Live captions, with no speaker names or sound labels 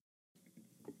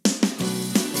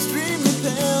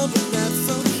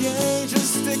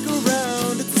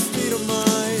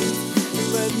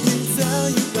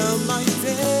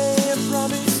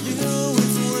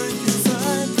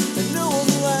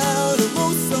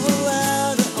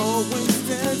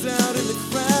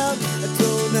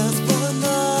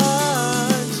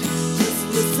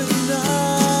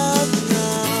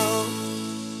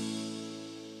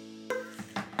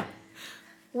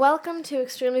welcome to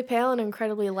Extremely Pale and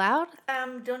Incredibly Loud.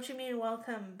 Don't you mean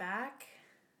welcome back?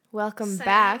 Welcome Sam,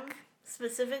 back.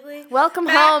 Specifically. Welcome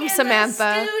back home, in Samantha.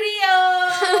 The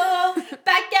studio.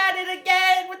 Back at it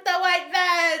again with the white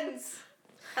vans.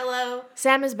 Hello.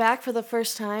 Sam is back for the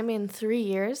first time in 3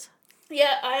 years.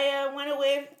 Yeah, I went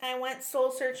away. I went soul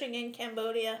searching in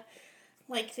Cambodia,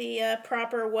 like the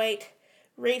proper white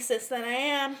racist that I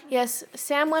am. Yes,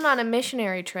 Sam went on a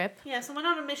missionary trip. Yes, I went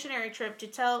on a missionary trip to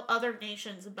tell other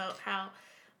nations about how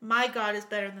my God is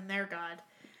better than their God.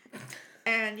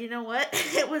 And you know what?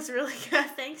 It was really good.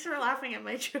 Thanks for laughing at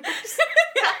my jokes.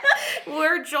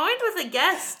 We're joined with a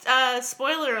guest.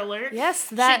 Spoiler alert. Yes,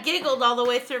 She giggled all the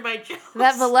way through my jokes.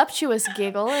 That voluptuous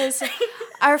giggle is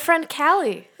our friend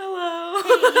Callie. Hello. Hey,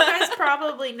 you guys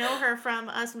probably know her from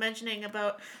us mentioning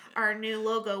about our new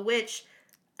logo, which,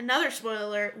 another spoiler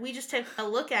alert, we just took a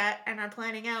look at and are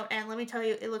planning out. And let me tell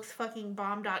you, it looks fucking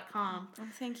bomb.com. Oh,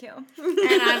 thank you.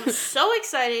 And I'm so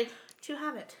excited to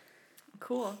have it.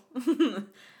 Cool.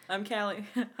 I'm Callie.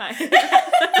 Hi.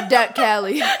 That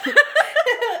Callie.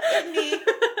 Me.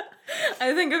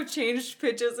 I think I've changed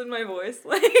pitches in my voice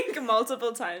like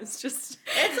multiple times just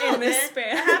It's in all this good.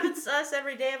 span. It happens to us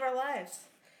every day of our lives.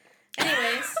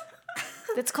 Anyways.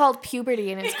 It's called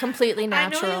puberty and it's completely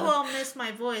natural. I know you all miss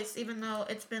my voice, even though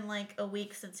it's been like a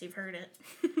week since you've heard it.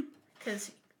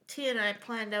 Because T and I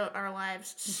planned out our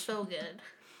lives so good.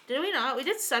 Did we not? We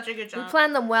did such a good job. We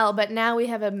planned them well, but now we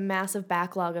have a massive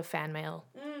backlog of fan mail.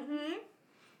 Mm-hmm.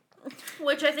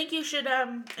 Which I think you should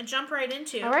jump right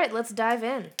into. All right, let's dive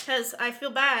in. Because I feel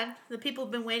bad. The people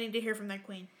have been waiting to hear from their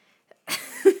queen.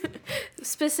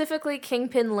 Specifically,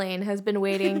 Kingpin Lane has been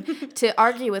waiting to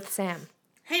argue with Sam.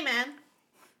 Hey, man.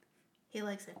 He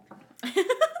likes it.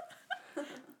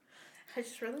 I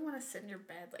just really want to sit in your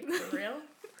bed, like, for real.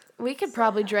 We could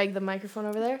probably drag the microphone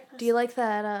over there. Do you like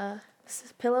that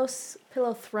pillow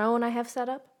throne I have set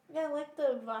up? Yeah, I like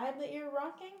the vibe that you're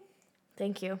rocking.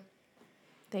 Thank you.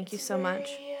 Thank you so much.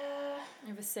 I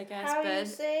have a sick ass How bed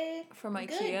you say from IKEA.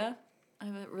 good. I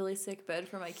have a really sick bed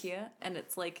from IKEA, and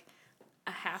it's like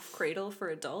a half cradle for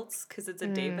adults because it's a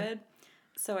day bed.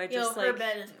 So I just her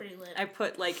bed is pretty lit. I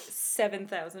put like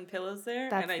 7,000 pillows there,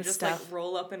 That's and I the just stuff. like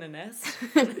roll up in a nest.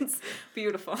 And it's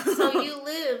beautiful. So you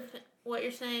live. What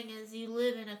you're saying is you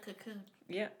live in a cocoon.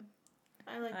 Yeah,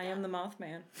 I like that. I am the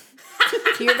Mothman.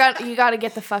 You got to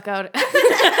get the fuck out.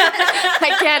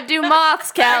 I can't do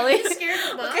moths, Are Callie. you scared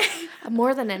of moths?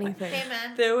 More than anything. Hey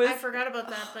man, There was- I forgot about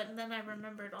that, but then I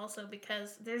remembered also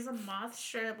because there's a moth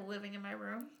straight up living in my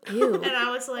room. Ew. And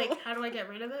I was like, how do I get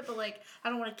rid of it? But like, I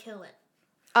don't want to kill it.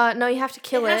 No, you have to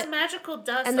kill It it. has magical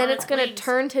dust And then on it's going to wings.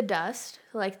 turn to dust,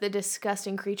 like the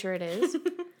disgusting creature it is.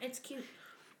 It's cute.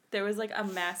 There was like a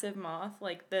massive moth,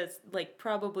 like this, like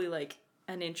probably like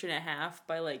 1.5 inches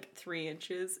by like 3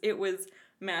 inches. It was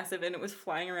massive and it was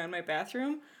flying around my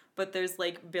bathroom. But there's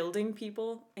like building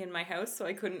people in my house, so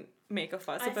I couldn't make a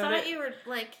fuss I about it. thought you were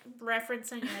like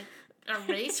referencing a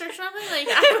race or something. Like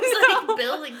I was like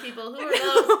building people. Who are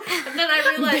those? And then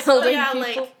I realized, Building people.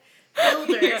 people. Like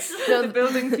builders. The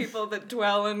building people that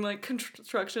dwell in like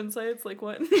construction sites, like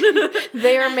what?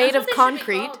 They are made That's of what they should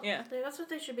be concrete. called. Yeah. That's what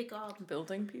they should be called.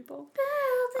 Building people?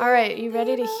 All right, you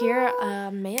ready to hear a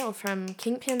mail from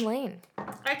Kingpin Lane?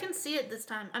 I can see it this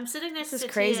time. I'm sitting next This to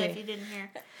is crazy. Tia if you didn't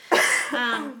hear.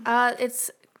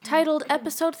 It's titled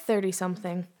episode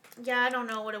 30-something. Yeah, I don't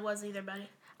know what it was either, buddy.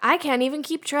 I can't even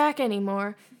keep track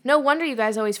anymore. No wonder you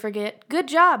guys always forget. Good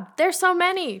job. There's so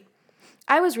many.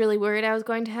 I was really worried I was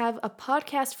going to have a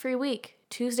podcast-free week.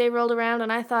 Tuesday rolled around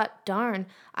and I thought, darn,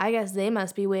 I guess they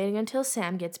must be waiting until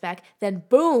Sam gets back. Then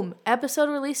boom, episode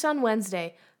released on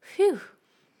Wednesday. Phew.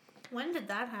 When did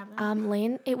that happen?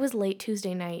 Lane, it was late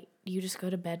Tuesday night. You just go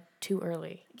to bed too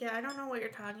early. Yeah, I don't know what you're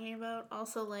talking about.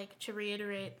 Also, like, to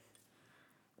reiterate,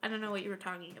 I don't know what you were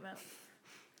talking about.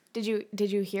 Did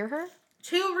you hear her?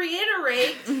 To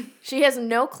reiterate, She has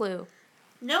no clue.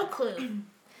 no clue.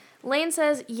 Lane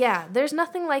says, yeah, there's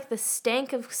nothing like the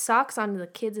stank of socks onto the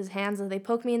kids' hands as they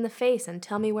poke me in the face and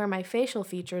tell me where my facial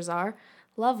features are.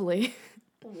 Lovely.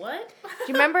 What? Do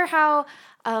you remember how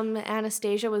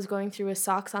Anastasia was going through a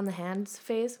socks on the hands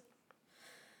phase?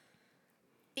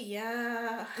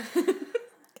 Yeah.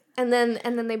 And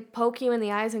then they poke you in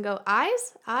the eyes and go,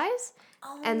 eyes?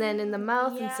 Oh, And then in the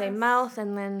mouth and say yes. mouth,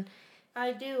 and then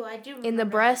I do in the remember.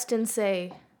 breast and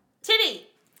say Titty.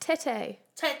 tete,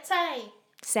 Tete.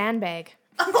 sandbag.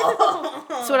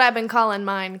 That's what I've been calling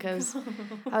mine because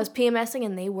I was PMSing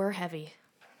and they were heavy.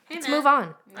 Hey, Let's man, move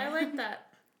on. I like that.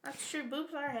 That's true.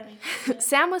 Boobs are heavy.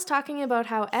 Sam was talking about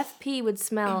how FP would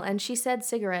smell, and she said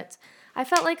cigarettes. I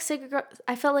felt like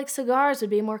cigars would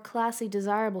be a more classy,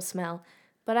 desirable smell,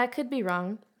 but I could be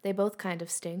wrong. They both kind of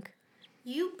stink.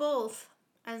 You both,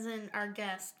 as in our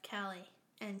guest, Callie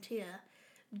and Tia,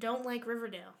 don't like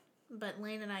Riverdale, but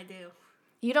Lane and I do.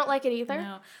 You don't like it either?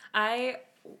 No. I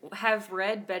have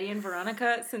read Betty and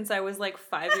Veronica since I was like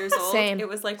 5 years old. Same. It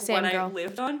was like Same, what girl. I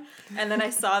lived on. And then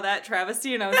I saw that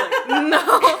travesty and I was like,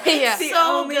 no. Yeah.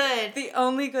 So good. The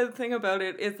only good thing about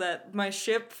it is that my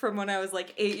ship from when I was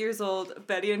like 8 years old,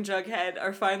 Betty and Jughead,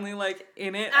 are finally like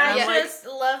in it. And I I'm like, just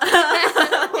love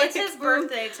it. It's his boom.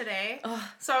 birthday today. Oh,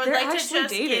 So I would they're like to actually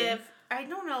just dating. give... I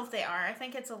don't know if they are. I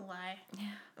think it's a lie. Yeah.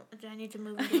 Do I need to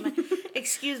move into my...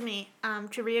 Excuse me.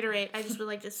 To reiterate, I just would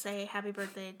like to say happy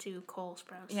birthday to Cole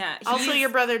Sprouse. Yeah. Also he's- your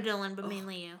brother Dylan, but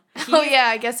mainly you. Oh, yeah,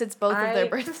 I guess it's both of their I-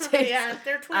 birthdays. Yeah,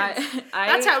 they're twins. I,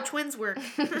 That's how twins work.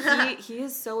 he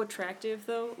is so attractive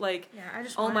though. Like, Yeah, I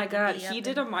just oh want my him to god, be he up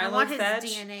did in- a I Milo want his Thatch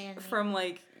DNA in me. from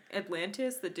like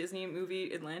Atlantis, the Disney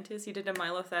movie Atlantis. He did a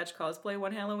Milo Thatch cosplay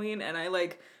one Halloween, and I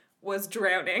like was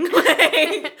drowning.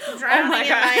 Like, Drowning oh my in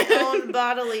god. my own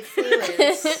bodily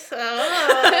fluids.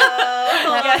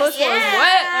 Oh, That puss was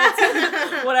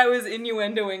yes. what I was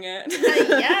innuendoing it.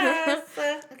 Yes.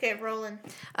 Okay, rolling.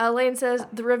 Lane says,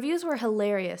 the reviews were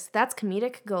hilarious. That's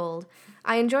comedic gold.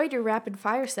 I enjoyed your rapid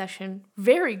fire session.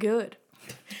 Very good.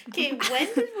 Okay,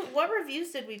 what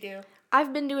reviews did we do?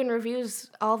 I've been doing reviews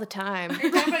all the time. Are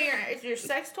you talking about your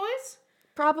sex toys?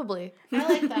 Probably. I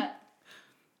like that.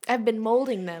 I've been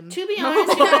molding them. To be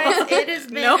honest, you guys, it has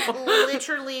been No.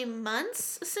 literally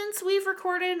months since we've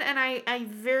recorded, and I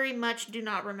very much do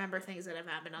not remember things that have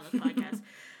happened on the podcast.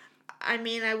 I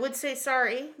mean, I would say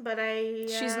sorry, but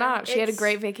She's not. She had a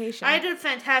great vacation. I had a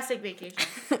fantastic vacation.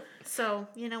 So,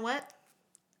 you know what?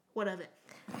 What of it?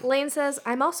 Lane says,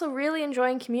 I'm also really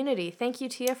enjoying Community. Thank you,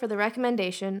 Tia, for the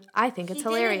recommendation. I think it's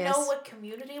hilarious. Didn't know what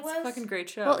Community was? It's a fucking great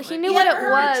show. Well, he Like, knew You what ever it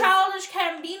heard was. of Childish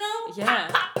Gambino?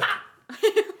 Yeah.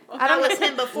 I don't That was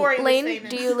him before he Lane, was famous.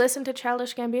 do you listen to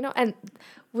Childish Gambino? And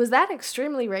was that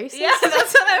extremely racist? Yeah,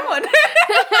 that's what I'm wondering.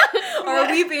 Or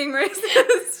are we being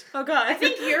racist? Oh god. I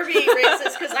think you're being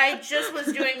racist because I just was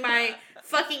doing my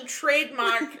fucking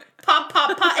trademark pop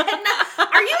pop pop. And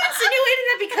are you insinuating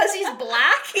that because he's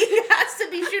black he has to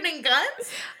be shooting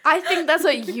guns? I think that's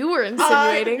what you were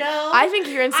insinuating. No. I think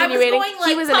you're insinuating I was going like,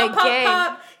 he was pop, in a pop, gang.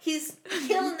 Pop. He's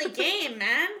killing the game,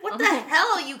 man. What the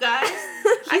hell, you guys?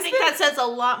 I think that says a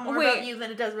lot more about Wait. you than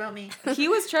it does about me. He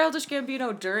was Childish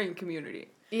Gambino during Community.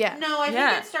 Yeah. No, I Yeah.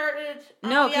 think it started.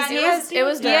 No, yeah, because it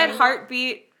was he had done.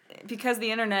 Heartbeat because of the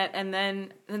internet, and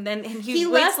then he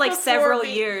waits left like before several be-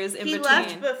 years in he between.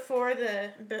 left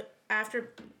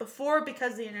before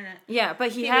because of the internet. Yeah,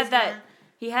 but he He had was that. gone.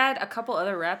 He had a couple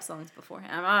other rap songs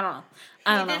beforehand. I don't know.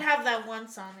 I He don't did know. have that one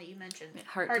song that you mentioned.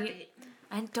 Heartbeat?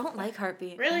 I don't like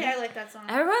Heartbeat. Really, I like that song.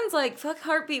 Everyone's like, fuck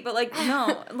Heartbeat, but like,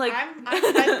 no. Like, I'm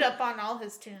hyped up on all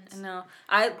his tunes. No.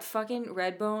 I fucking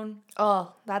Redbone.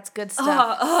 Oh, that's good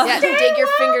stuff. Oh. Yeah, dig your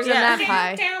fingers in Yeah. that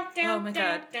pie. Oh my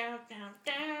God.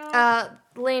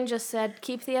 Lane just said,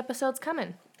 keep the episodes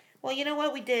coming. Well, you know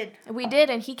what? We did. We did,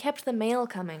 and he kept the mail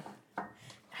coming.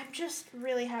 I'm just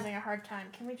really having a hard time.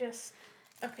 Can we just...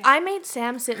 Okay. I made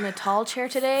Sam sit in a tall chair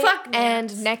today Fuck and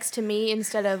naps. next to me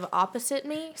instead of opposite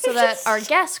me so that our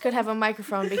guest could have a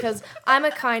microphone because I'm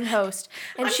a kind host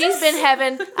and she's been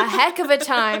having a heck of a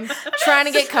time trying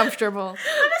to get comfortable.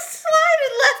 I'm just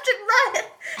sliding left and right,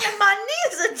 and my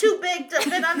knees are too big to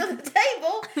fit under the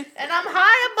table, and I'm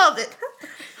high above it.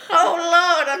 Oh,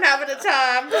 Lord, I'm having a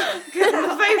time.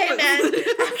 Hey, man,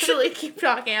 actually, keep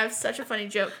talking. I have such a funny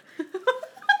joke.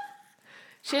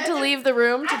 She had to leave the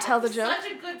room to tell the joke.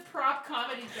 Such a good prop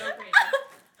comedy joke right now.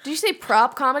 Did you say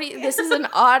prop comedy? This is an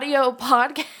audio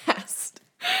podcast.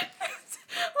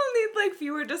 We'll need like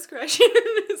viewer discretion.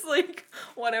 It's like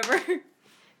whatever.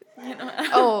 You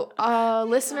know. Oh,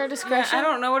 listener discretion? I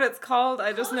don't know what it's called.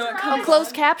 I just know it Close comes. your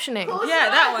Closed captioning. Close Yeah,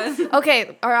 your that eyes. one.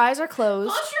 Okay, our eyes are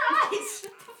closed. Close your eyes.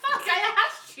 Fuck, I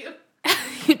asked you.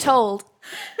 You told.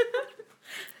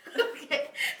 Okay.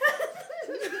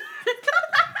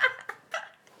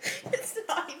 It's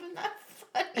not even that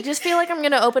funny. I just feel like I'm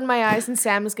going to open my eyes and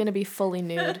Sam is going to be fully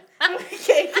nude.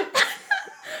 Okay.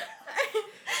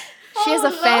 She has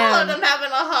a fan. Lord, I'm having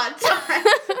a hard time.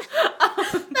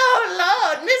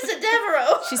 Oh, Lord, Mr.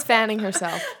 Devereaux. She's fanning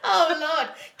herself. Oh, Lord.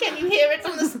 Can you hear it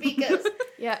from the speakers?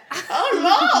 Yeah.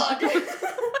 Oh, Lord.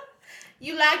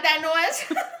 You like that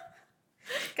noise?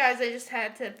 Guys, I just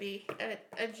had to be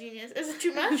a genius. Is it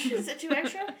too much? Is it too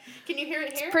extra? Can you hear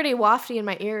it here? Pretty wafty in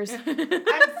my ears. I'm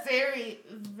very,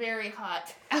 very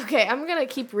hot. Okay, I'm going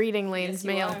to keep reading Lane's Yes,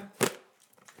 you mail. are.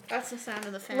 That's the sound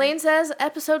of the fan. Lane says,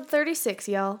 episode 36,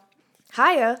 y'all.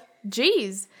 Hiya.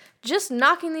 Jeez. Just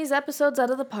knocking these episodes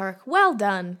out of the park. Well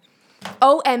done.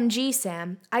 OMG,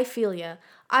 Sam. I feel ya.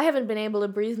 I haven't been able to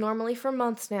breathe normally for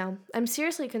months now. I'm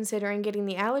seriously considering getting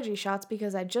the allergy shots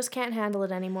because I just can't handle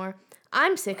it anymore.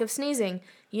 I'm sick of sneezing.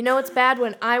 You know it's bad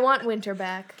when I want winter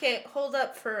back. Okay, hold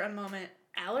up for a moment.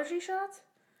 Allergy shots?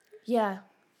 Yeah,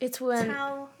 it's when...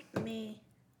 Tell me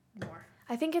more.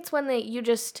 I think it's when you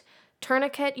just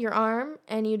tourniquet your arm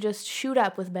and you just shoot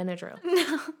up with Benadryl.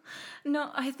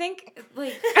 No, I think,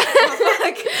 like...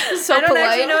 So I don't polite.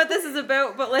 actually know what this is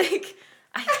about, but, like...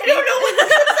 I don't know what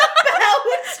this is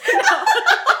about.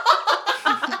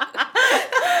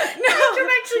 I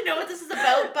don't actually know what this is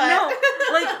about, but... No,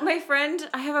 like,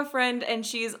 I have a friend, and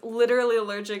she's literally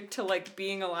allergic to, like,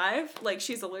 being alive. Like,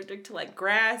 she's allergic to, like,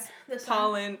 grass,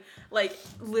 pollen. Like,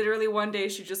 literally one day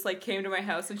she just, like, came to my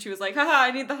house, and she was like, haha,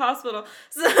 I need the hospital.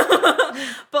 So,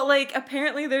 but, like,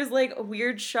 apparently there's, like,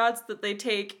 weird shots that they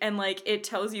take, and, like, it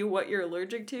tells you what you're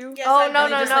allergic to. Yes, Oh, I no,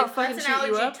 believe no, it's no. like, Fucking that's an shoot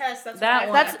you allergy up. test. That's That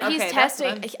what I one. want. He's Okay, that's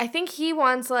testing. fun. I think he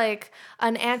wants, like,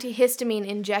 an antihistamine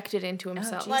injected into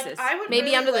himself. Jesus. Like, I would Maybe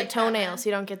really under the like that, toenail man. so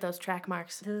you don't get those track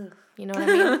marks. You know what I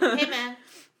mean? Hey, man.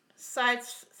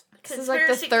 Sides... This is like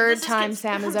the third time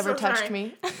Sam has I'm ever so touched sorry.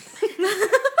 me.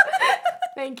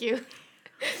 Thank you.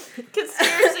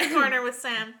 Conspiracy Corner with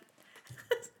Sam.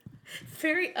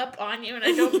 Very up on you, and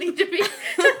I don't mean to be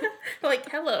like,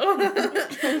 hello.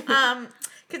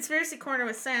 Conspiracy Corner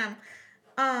with Sam.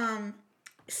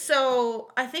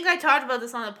 So I think I talked about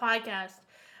this on the podcast,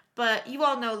 but you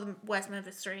all know the West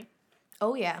Memphis 3.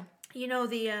 Oh, yeah. You know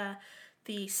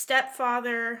the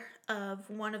stepfather of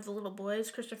one of the little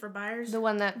boys, Christopher Byers. The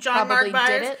one that John probably Mark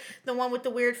Byers, did it. the one with the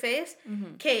weird face.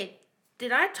 Okay,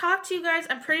 did I talk to you guys?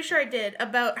 I'm pretty sure I did,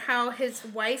 about how his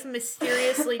wife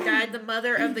mysteriously died, the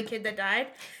mother of the kid that died.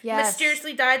 Yes.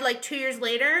 Mysteriously died like 2 years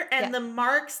later, and Yeah. the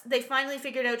marks, they finally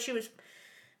figured out she was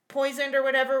poisoned or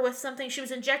whatever with something. She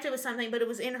was injected with something, but it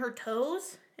was in her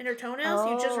toes, in her toenails.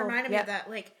 You just Oh, reminded me yeah. of that.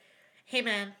 Like, hey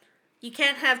man, you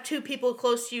can't have two people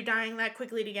close to you dying that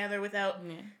quickly together without...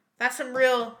 Yeah. That's some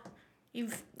real... You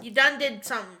done did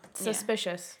something.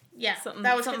 Suspicious. Yeah, Something-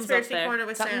 that was something's Conspiracy up there. Corner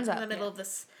with Sam Something's in up, the middle yeah. of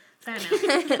this fan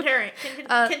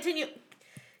out.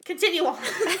 Continue on.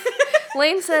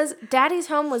 Lane says, Daddy's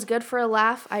Home was good for a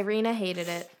laugh. Irina hated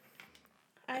it.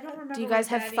 I don't remember. Do you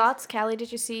guys what have thoughts? Callie,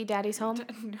 did you see Daddy's Home?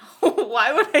 No,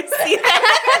 why would I see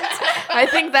that? I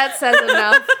think that says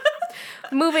enough.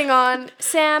 Moving on.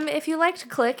 Sam, if you liked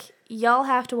Click, y'all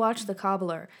have to watch The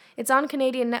Cobbler. It's on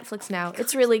Canadian Netflix now.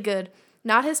 It's really good.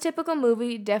 Not his typical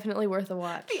movie, definitely worth a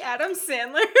watch. The Adam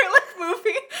Sandler like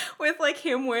movie with like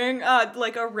him wearing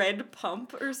like a red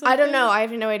pump or something. I don't know. I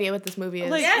have no idea what this movie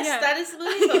is. Like- Yes, Yeah. that is the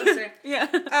movie poster.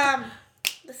 Yeah.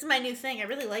 This is my new thing. I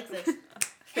really like this.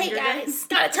 Hey Finger guys, guns?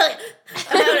 gotta tell you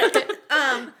about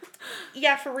it.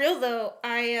 Yeah, for real though.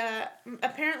 I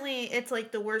apparently it's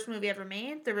like the worst movie ever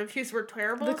made. The reviews were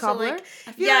terrible. The Cobbler? So, like,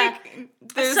 I feel yeah. like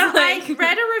there's So like I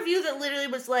read a review that literally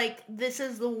was like, "This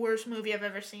is the worst movie I've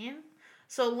ever seen."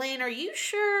 So Lane, are you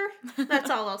sure? That's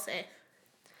all I'll say.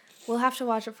 We'll have to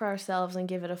watch it for ourselves and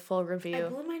give it a full I review.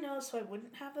 blew my nose so I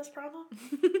wouldn't have this problem.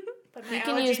 But my You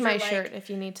can use allergies my are like, shirt if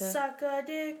you need to. Suck a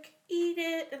dick, eat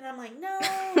it, and I'm like, no.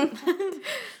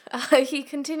 He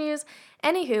continues,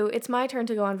 Anywho, it's my turn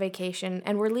to go on vacation,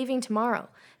 and we're leaving tomorrow.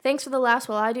 Thanks for the laughs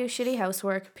while I do shitty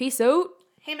housework. Peace out.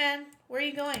 Hey man, where are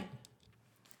you going?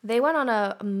 They went on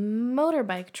a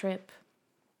motorbike trip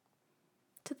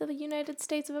to the United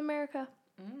States of America.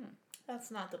 That's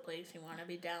not the place you want to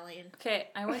be dallying. Okay,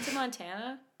 I went to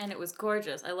Montana and it was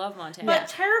gorgeous. I love Montana. But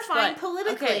terrifying But-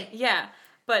 politically. Okay, yeah.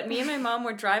 But me and my mom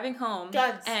were driving home.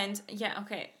 Guns. And yeah,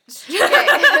 okay.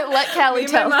 Let Callie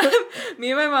tell.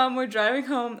 Me and my mom were driving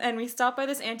home and we stopped by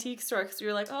this antique store because we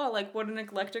were like, oh, like what an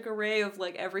eclectic array of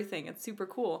like everything. It's super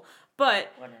cool.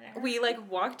 But we like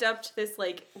walked up to this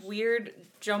like weird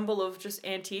jumble of just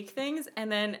antique things,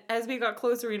 and then as we got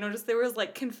closer we noticed there was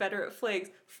like Confederate flags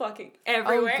fucking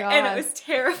everywhere, and God. it was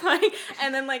terrifying.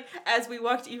 And then like as we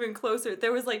walked even closer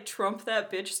there was like Trump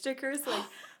that bitch stickers like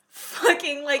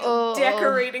fucking like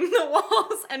decorating the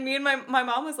walls, and me and my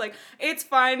mom was like, it's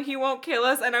fine, he won't kill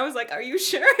us, and I was like, are you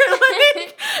sure?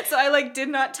 Like, so I like did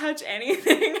not touch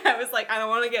anything. I was like, I don't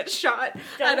want to get shot.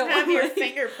 I Don't have your wanna-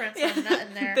 fingerprints on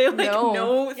nothing there. They like No.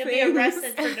 know You'll things. be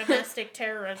arrested for domestic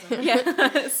terrorism.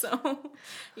 Yeah. So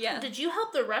yeah. Did you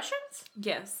help the Russians?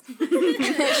 Yes.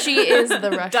 She is the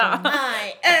Russian. Duh.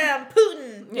 I am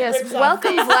Putin. Yes, Rips off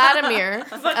welcome face. Vladimir.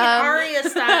 Fucking Arya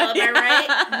style, am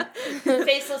I right?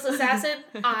 Faceless assassin.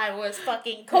 I was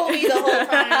fucking Kobe the whole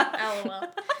time. LOL.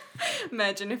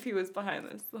 Imagine if he was behind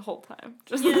this the whole time.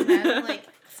 Just Yeah, man. Like,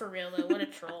 for real though, what a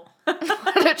troll.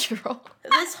 What a troll.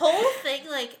 This whole thing,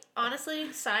 like,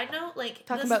 honestly, side note, like,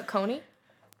 Talking this about Coney?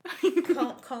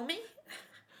 Comey?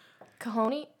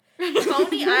 Kahoney?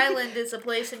 Coney Island is a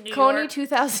place in New Coney York.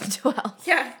 2012.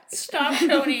 Yeah, stop,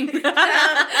 Coney.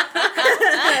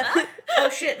 Oh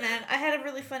shit, man! I had a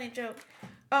really funny joke.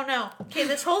 Oh no. Okay,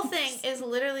 this whole thing is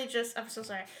literally just. I'm so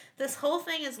sorry. This whole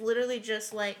thing is literally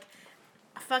just like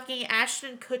fucking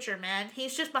Ashton Kutcher, man.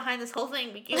 He's just behind this whole thing.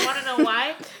 You want to know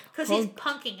why? Because he's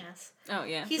punking us. Oh,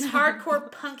 yeah. He's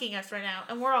hardcore punking us right now,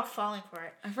 and we're all falling for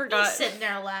it. I forgot. He's sitting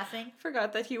there laughing.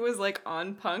 Forgot that he was, like,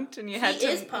 on Punked, and you had He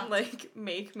is to, punked. like,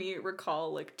 make me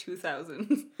recall, like,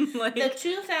 2000. Like, The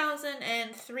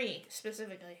 2003,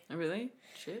 specifically. really?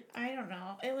 Shit. I don't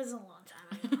know. It was a long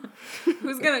time ago.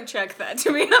 Who's gonna check that,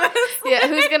 to be honest? Yeah,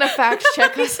 who's gonna fact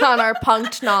check us on our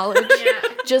punked knowledge? Yeah.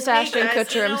 Just Hey Ashton guys,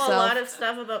 Kutcher you know himself. a lot of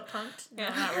stuff about punked? No,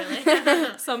 Yeah. not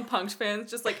really. Some Punked fans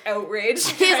just, like, outraged.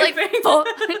 He's like, typing.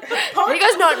 "Oh, you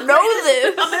guys not know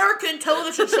this? American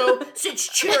television show since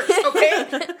Cheers, okay?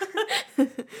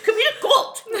 Commit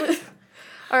gold.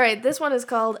 All right, this one is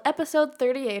called Episode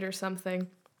 38 or something.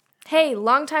 Hey,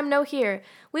 long time no here.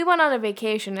 We went on a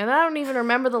vacation, and I don't even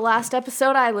remember the last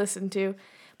episode I listened to.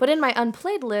 But in my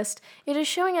unplayed list, it is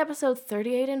showing episode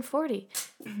 38 and 40.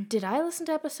 Did I listen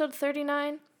to episode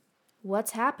 39?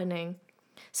 What's happening?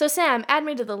 So Sam, add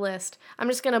me to the list. I'm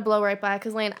just going to blow right by,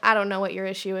 because Lane, I don't know what your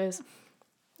issue is.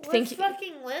 What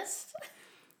fucking list?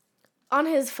 On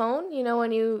his phone, you know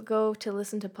when you go to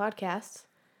listen to podcasts.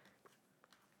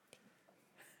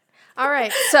 All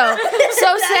right, so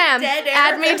Sam, dead air.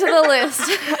 add me to the list.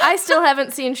 I still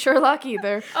haven't seen Sherlock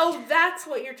either. Oh, that's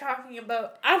what you're talking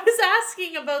about. I was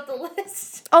asking about the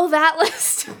list. Oh, that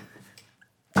list.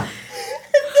 The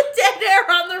dead air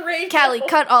on the radio. Callie,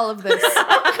 cut all of this.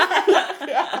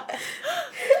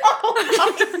 Oh my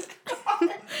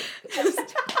god.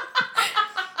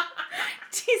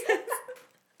 Jesus.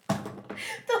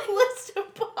 The list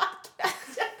of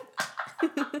podcasts.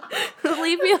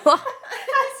 Leave me alone.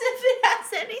 As if it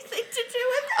has anything to do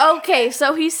with it. Okay,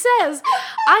 so he says,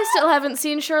 I still haven't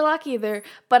seen Sherlock either,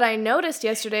 but I noticed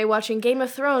yesterday watching Game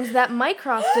of Thrones that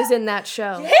Mycroft is in that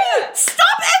show. Hey,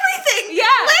 stop everything! Yeah.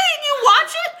 Lane, you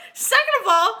watch it? Second of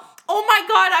all, oh my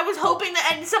god, I was hoping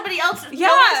that and somebody else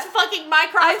noticed fucking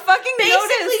Mycroft I fucking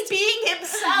basically noticed. being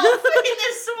himself in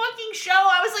this fucking show.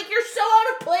 I was like, you're so out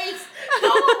of place. Go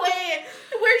away.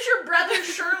 Where's your brother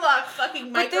Sherlock,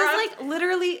 fucking Mycroft? But there's, like,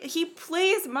 literally, he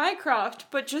plays Mycroft,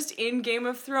 but just in Game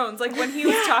of Thrones. Like, when he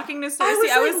was talking to Cersei,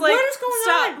 I was like, what is going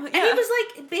stop. on? Yeah. And he was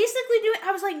like, basically doing,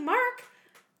 I was like, Mark,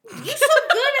 you so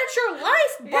good at your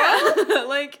life, bro. Yeah.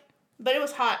 Like, But it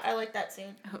was hot. I like that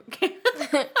scene. okay.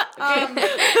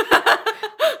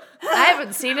 I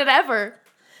haven't seen it ever.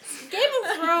 Game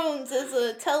of Thrones is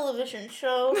a television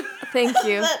show Thank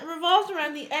you. that revolves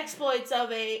around the exploits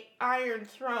of a Iron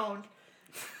Throne.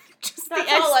 Just That's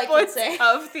the all I can exploits say.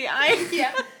 of the Iron.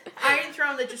 Yeah, Iron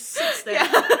Throne that just sits there,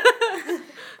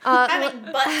 having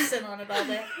butts sit on it all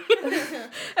day.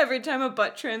 Every time a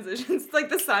butt transitions, it's like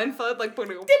the Seinfeld, like,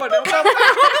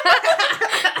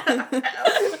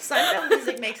 Seinfeld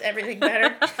music makes everything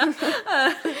better.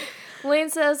 Lane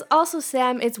says, also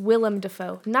Sam, it's Willem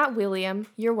Dafoe, not William.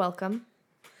 You're welcome.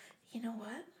 You know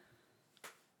what?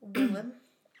 Willem.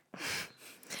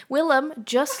 Willem,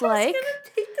 just like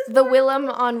the Willem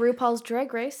on RuPaul's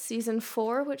Drag Race Season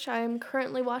 4, which I am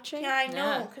currently watching. Yeah, I know,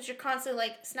 Yeah. because you're constantly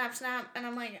like, snap, snap, and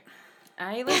I'm like,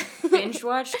 I, like, binge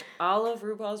watched all of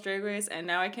RuPaul's Drag Race, and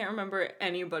now I can't remember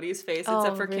anybody's face Oh,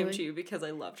 except for really? Kimchi because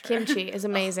I loved her. Kimchi is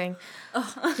amazing.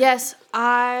 Yes,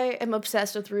 I am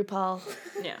obsessed with RuPaul.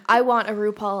 Yeah. I want a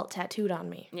RuPaul tattooed on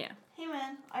me. Yeah. hey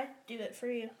man, I'd do it for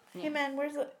you. Hey man,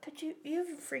 where's the, you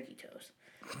have freaky toes.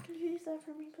 Can you use that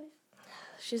for me, please?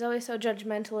 She's always so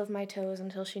judgmental of my toes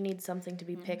until she needs something to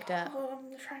be picked up. Oh,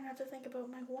 I'm trying not to think about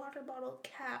my water bottle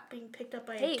cap being picked up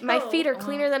by a Hey, toe. my feet are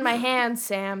cleaner than my hands,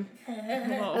 Sam.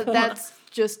 Whoa. That's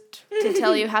just to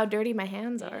tell you how dirty my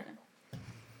hands are.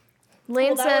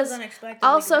 Lane Well, that was says, unexpectedly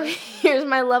also, great. here's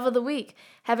my love of the week.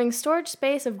 Having storage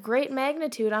space of great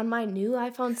magnitude on my new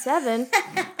iPhone 7.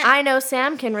 I know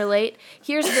Sam can relate.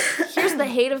 Here's the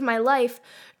hate of my life.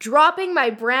 Dropping my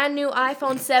brand new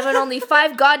iPhone 7 only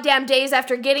 5 goddamn days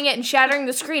after getting it and shattering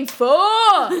the screen.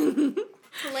 Fuck!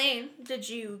 Lane, did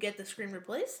you get the screen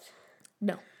replaced?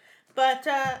 No. But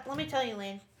let me tell you,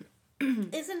 Lane,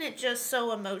 isn't it just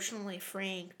so emotionally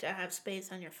freeing to have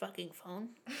space on your fucking phone?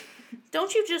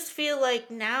 Don't you just feel like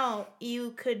now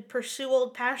you could pursue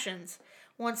old passions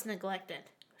once neglected?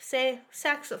 Say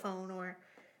saxophone or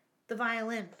the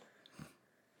violin.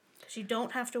 Because you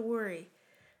don't have to worry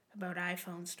about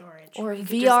iPhone storage. Or you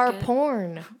could VR just get-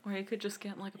 porn. Or you could just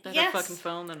get, like, a better Yes. fucking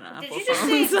phone than an Apple Did you phone. just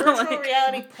say so, virtual like,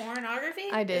 reality pornography?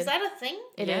 I did. Is that a thing?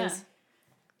 It is.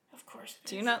 Of course.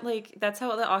 Do you not like? That's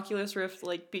how the Oculus Rift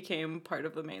like became part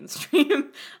of the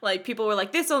mainstream. Like people were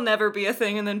like, "This will never be a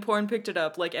thing," and then porn picked it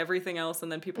up like everything else,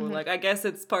 and then people were like, "I guess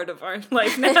it's part of our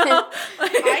life now."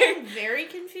 I am very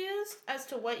confused as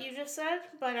to what you just said,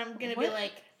 but I'm gonna be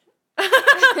like.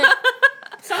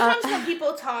 Sometimes when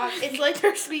people talk, it's like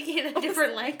they're speaking in a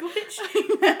different language.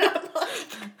 And I'm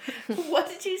like, what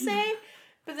did you say?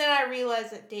 But then I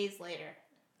realize it days later.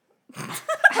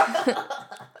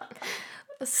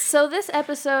 So this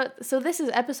is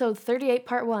episode 38,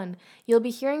 part 1. You'll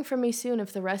be hearing from me soon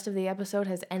if the rest of the episode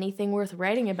has anything worth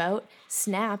writing about.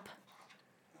 Snap.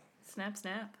 Snap,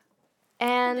 snap.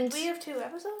 And Did we have 2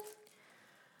 episodes?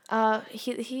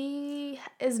 he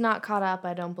is not caught up,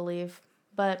 I don't believe.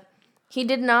 But he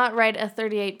did not write a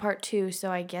 38 part 2,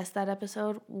 so I guess that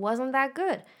episode wasn't that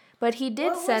good. But he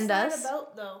did send us. What was that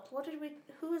about, though?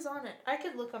 Who was on it? I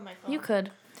could look on my phone. You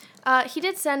could. He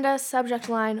did send us subject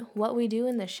line, What We Do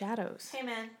in the Shadows. Hey,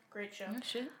 man. Great show. Oh,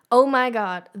 shit. Oh my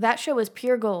god, that show is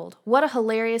pure gold. What a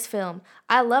hilarious film.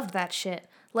 I loved that shit.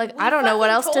 Like, I don't know what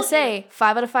fucking else to told say. you.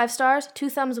 5 out of 5 stars, 2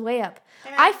 thumbs way up.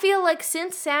 Hey, I man. feel like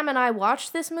since Sam and I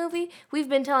watched this movie, we've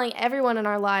been telling everyone in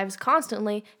our lives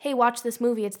constantly, hey, watch this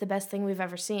movie, it's the best thing we've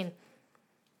ever seen.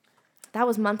 That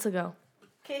was months ago.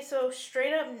 Okay, so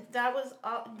straight up, that was...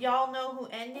 y'all know who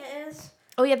Enya is?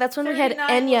 Oh yeah, that's when we had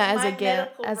 39 Enya was as a My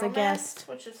Medical as a Romance, guest.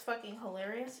 which is fucking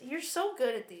hilarious. You're so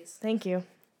good at these. Thank you.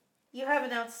 You have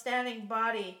an outstanding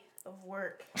body of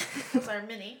work. Those are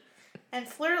many. And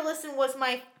Fleur Listen was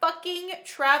my fucking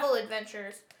travel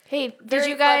adventures. Hey,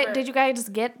 Very clever. did you guys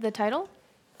get the title?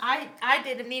 I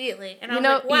did immediately. And I You was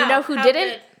know- like, wow, you know who how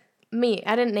didn't? good. Me.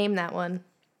 I didn't name that one.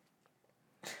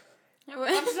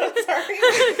 I'm so sorry.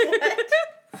 What?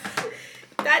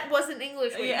 That wasn't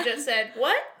English what Yeah. you just said.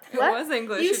 What? It What? was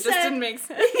English. You It just said- didn't make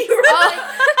sense. You were like,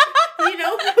 you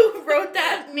know who wrote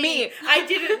that? Me. I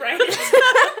didn't write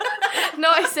it. No,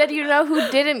 I said you know who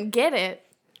didn't get it.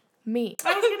 Me.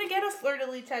 I was going to get a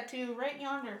fleur-de-lis tattoo right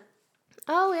yonder.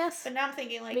 Oh yes. But now I'm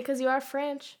thinking, like, Because you are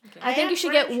French. Okay. I think am you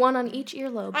should French. get one on each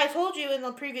earlobe. I told you in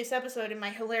the previous episode in my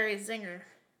hilarious zinger,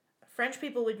 French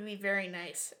people would be very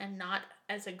nice and not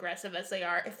as aggressive as they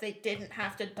are if they didn't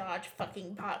have to dodge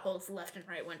fucking potholes left and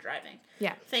right when driving.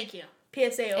 Yeah. Thank you.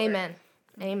 PSA over. Amen.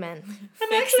 Amen. I'm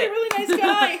Fix actually it. a really nice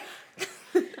guy.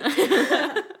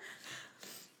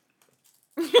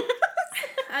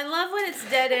 I love when it's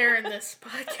dead air in this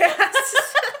podcast.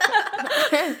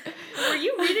 Were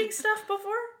you reading stuff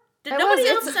before? Did nobody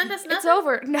else send us nothing? It's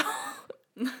over. No.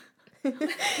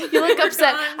 You look We're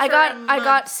upset. gone I for got a I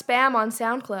got month. spam on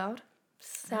SoundCloud.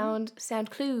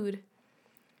 SoundCloud.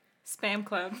 Spam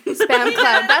club. Spam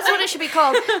cloud. That's what it should be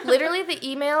called. Literally, the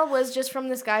email was just from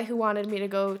this guy who wanted me to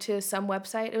go to some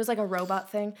website. It was like a robot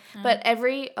thing. But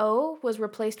every O was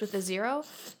replaced with a 0.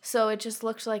 So it just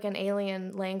looked like an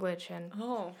alien language. And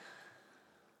Oh.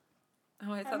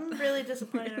 Oh, I thought. I'm really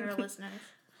disappointed in our listeners.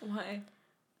 Why?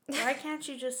 Why can't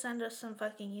you just send us some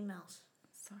fucking emails?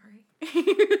 Sorry.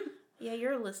 Yeah,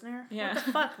 you're a listener. Yeah. What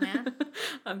the fuck, man?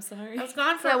 I'm sorry. I was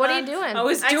gone for yeah, a what are you month. doing? I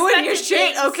was I doing your expected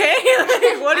shit, things. okay?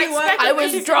 Like, what do you want? expected I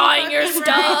was things to drawing be your fucking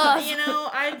stuff. right. You know,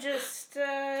 I just,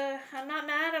 I'm not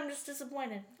mad, I'm just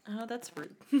disappointed. Oh, that's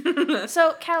rude.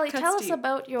 So, Callie, Cuts tell us deep.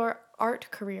 about your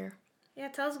art career. Yeah,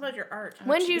 tell us about your art.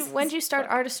 When Jesus. did you start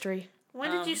artistry?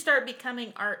 When did you start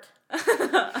becoming art?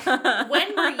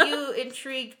 When were you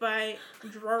intrigued by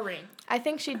drawing? I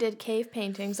think she did cave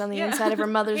paintings on the Yeah. inside of her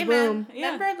mother's Hey, man, womb.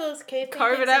 Yeah. remember those cave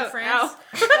Carve paintings it out. in France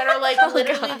Ow. that are like Oh,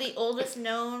 literally God. the oldest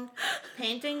known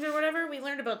paintings or whatever? We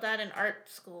learned about that in art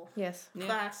school. Yes. Yeah.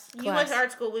 Class. You Class. went to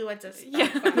art school, we went to...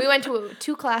 Yeah. We went to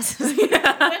 2 classes We went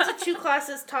to 2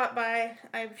 classes taught by...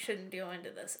 I shouldn't go into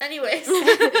this. Anyways,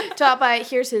 taught by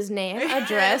here's his name,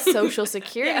 address, social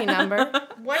security number,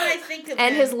 what did I think of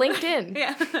and him? his LinkedIn.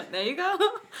 Yeah, there you go.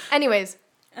 Anyways,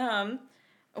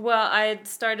 Well, I had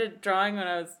started drawing when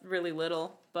I was really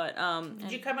little, but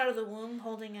Did you come out of the womb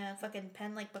holding a fucking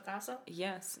pen like Picasso?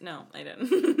 yes, no, I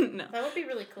didn't. No. That would be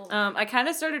really cool. I kind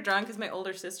of started drawing because my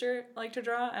older sister liked to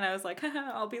draw, and I was like,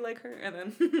 haha, I'll be like her. And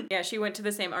then, yeah, she went to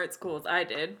the same art school as I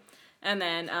did. And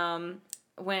then,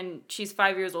 when she's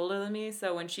 5 years older than me,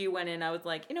 so when she went in, I was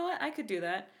like, you know what, I could do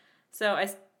that. So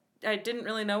I didn't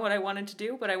really know what I wanted to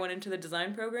do, but I went into the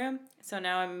design program. So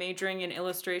now I'm majoring in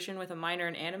illustration with a minor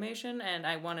in animation, and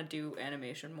I want to do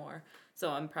animation more. So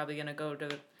I'm probably going to go to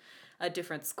a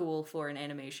different school for an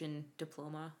animation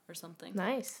diploma or something.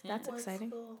 nice. Yeah. That's What exciting.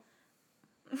 school?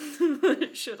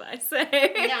 Should I say?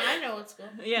 Yeah, I know what school.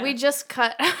 Yeah. We just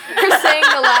cut her saying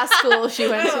the last school she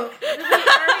went Oh, to. are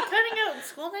we cutting out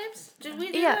school names? Did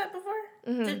we do Yeah. that before?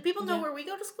 Mhm. Did people know Yeah. where we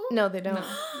go to school? No, they don't.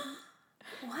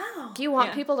 Wow. Do you want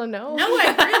Yeah. people to know? No,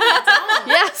 I really don't.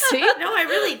 Yeah, see? No, I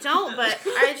really don't. But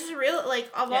I just really like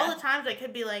of all Yeah. the times I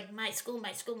could be like my school.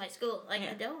 Like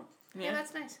I don't. Yeah, Yeah.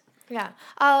 that's nice. Yeah.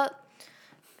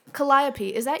 Calliope,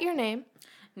 is that your name?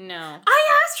 No.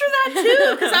 I asked her that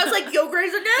too because I was like, "Yo,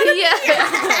 Grey's Anatomy."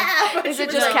 Yeah. But Is she it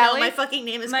was just like, Callie? No, my fucking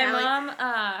name is My Callie.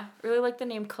 mom really liked the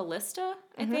name Callista,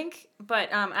 I think. But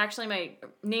actually, my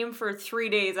name for 3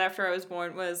 days after I was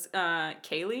born was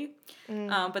Kaylee.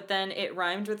 But then it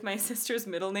rhymed with my sister's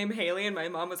middle name, Haley, and my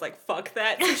mom was like, fuck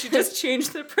that. So she just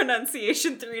changed the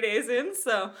pronunciation 3 days in.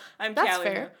 So I'm That's Callie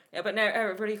fair. now. Yeah, but now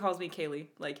everybody calls me Kaylee.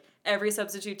 Like, every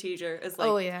substitute teacher is like,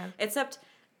 Oh, yeah. except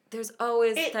there's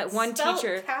always It's that one spelled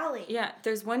teacher. Callie. Yeah,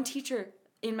 there's one teacher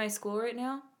in my school right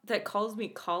now that calls me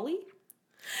Collie.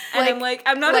 And I'm like,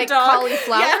 I'm not like a dog.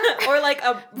 cauliflower? Yeah, or like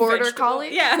a Border vegetable.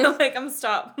 collie? Yeah, like I'm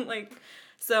stop. Like,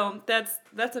 so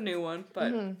that's a new one,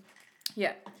 but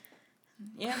yeah,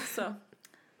 yeah. So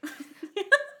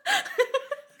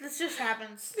This just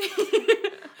happens.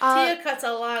 Uh, Tia cuts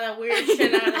a lot of weird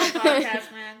shit out of the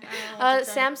podcast, man. I don't know what to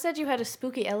Sam said you had a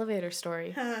spooky elevator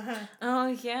story. tell you. oh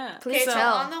yeah. Please Okay, so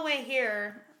tell. on the way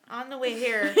here,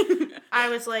 I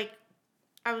was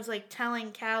like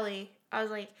telling Callie, I was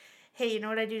like, hey, you know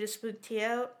what I do to spook Tia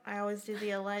out? I always do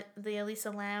the Elisa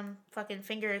Lam fucking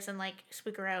fingers and like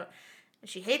spook her out, and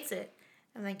she hates it.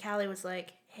 And then Callie was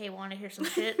like, hey, want to hear some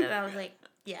shit? And I was like,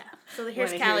 yeah. So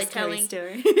here's Wanna hear Callie a Toy telling.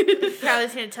 story.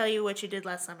 Callie's gonna tell you what you did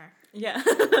last summer. Yeah,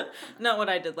 not what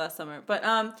I did last summer, but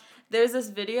there's this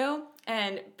video,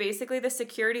 and basically the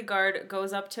security guard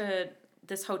goes up to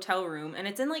this hotel room, and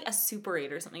it's in like a Super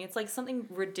 8 or something. It's like something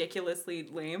ridiculously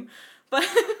lame, but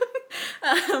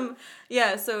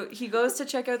yeah. So he goes to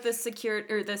check out this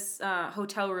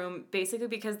hotel room, basically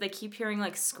because they keep hearing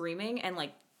like screaming and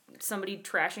like somebody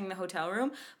trashing the hotel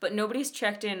room, but nobody's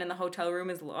checked in, and the hotel room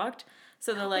is locked.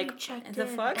 So they're like, the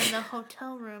fuck? And the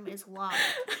hotel room is locked.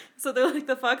 So they're like,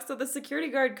 the fuck? So the security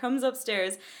guard comes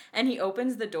upstairs and he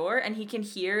opens the door and he can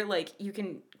hear, like,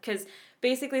 because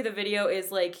basically the video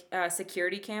is like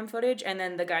security cam footage, and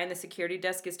then the guy in the security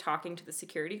desk is talking to the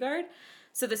security guard.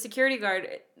 So the security guard,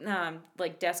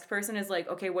 like, desk person is like,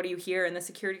 okay, what do you hear? And the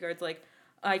security guard's like,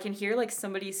 I can hear, like,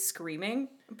 somebody screaming,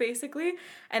 basically.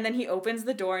 And then he opens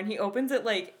the door, and he opens it,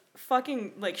 like,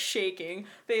 fucking, like, shaking,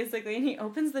 basically. And he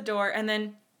opens the door, and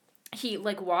then he,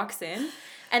 like, walks in.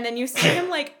 And then you see him,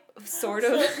 like, sort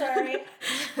of... So sorry.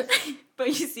 But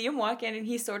you see him walk in, and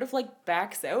he sort of, like,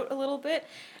 backs out a little bit.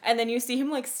 And then you see him,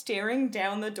 like, staring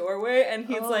down the doorway, and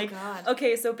he's like, God.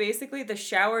 okay, so basically the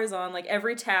shower is on, like,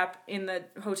 every tap in the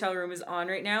hotel room is on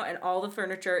right now, and all the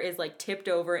furniture is, like, tipped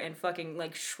over and fucking,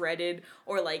 like, shredded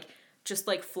or, like, just,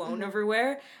 like, flown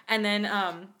everywhere. And then,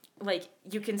 like,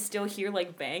 you can still hear,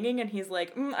 like, banging, and he's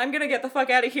like, I'm gonna get the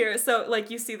fuck out of here. So, like,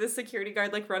 you see the security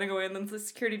guard, like, running away, and then the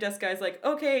security desk guy's like,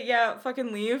 okay, yeah,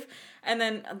 fucking leave. And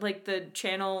then, like, the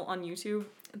channel on YouTube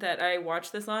that I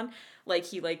watch this on,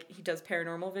 he does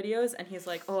paranormal videos, and he's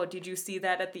like, oh, did you see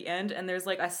that at the end? And there's,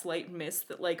 like, a slight mist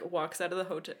that, like, walks out of the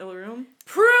hotel room.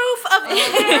 Proof of the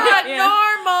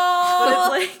paranormal. But it's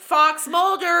like- Fox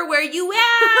Mulder, where you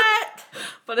at?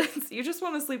 But it's, you just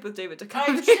want to sleep with David I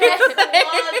Duchovny. just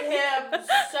love him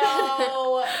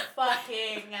so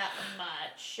fucking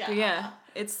much. But yeah,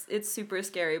 it's super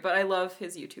scary, but I love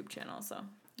his YouTube channel, so.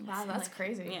 Wow, that's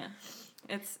crazy. Yeah.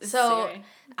 It's So, scary.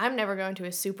 I'm never going to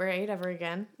a Super 8 ever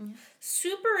again.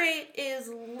 Super 8 is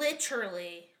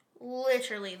literally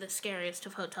the scariest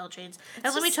of hotel chains. And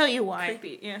let me just tell you why.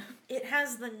 Creepy, yeah. It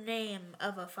has the name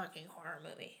of a fucking horror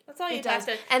movie. That's all you It guys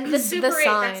does. do. And the Super 8,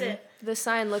 sign. that's it. The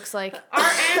sign looks like...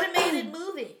 Our animated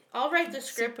movie. I'll write the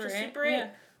script Super for 8, Super 8. yeah.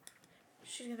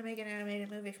 She's gonna make an animated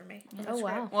movie for me. Oh,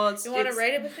 wow. Well, it's You want to it's-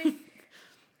 write it with me?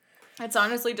 It's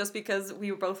honestly just because we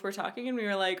both were talking and we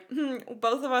were like,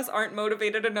 both of us aren't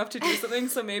motivated enough to do something,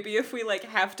 so maybe if we, like,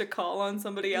 have to call on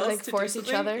somebody else Like, to force do each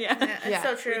something, other? yeah, Yeah, it's Yeah.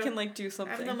 so true. we can, like, do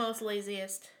something. I'm the most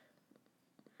laziest.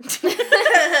 All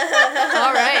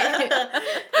right.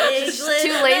 Just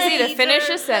too lazy to finish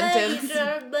a sentence.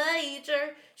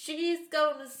 Major. She's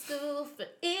going to school for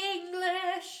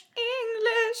English.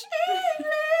 English.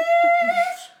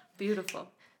 Beautiful.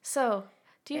 So,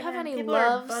 do you Yeah, have any people are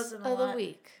loves buzzing a of the lot.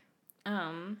 week?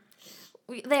 Um,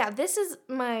 This is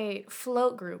my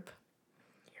float group.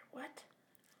 What?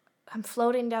 I'm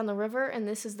floating down the river, and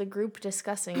this is the group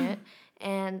discussing it.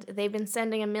 And they've been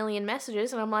sending a million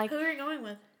messages, and I'm like, Who are you going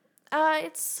with?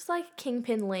 it's like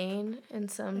Kingpin Lane and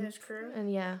some, His crew?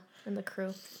 and yeah, and the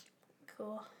crew.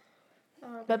 Cool.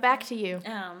 Oh, But back to you.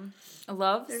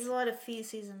 loves? there's a lot of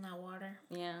feces in that water.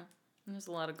 Yeah. There's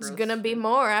a lot of gross. There's gonna be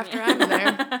more after I'm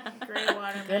there. Gray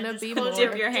water. Gonna man. Just be close more.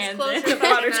 your- Dip your just hands close in. your The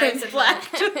water fucking turns eyes and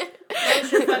black. look.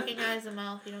 Wash your fucking eyes and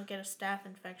mouth. You don't get a staph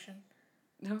infection.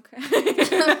 Okay.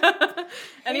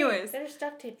 Anyways. Hey, there's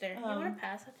duct tape there. You want to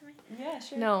pass that to me? Yeah,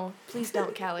 sure. No, please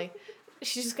don't, Callie.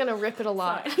 She's just gonna rip it a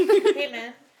lot. Hey,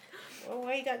 man. Well,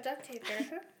 why you got duct tape there,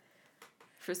 huh?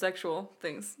 For sexual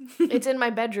things. It's in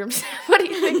my bedroom. What do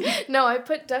you think? No, I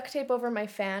put duct tape over my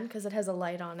fan because it has a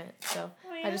light on it. So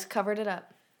Oh, yeah? I just covered it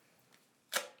up.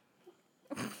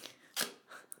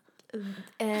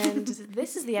 And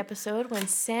this is the episode when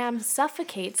Sam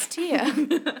suffocates Tia.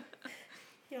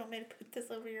 You want me to put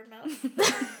this over your mouth?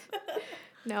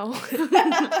 No.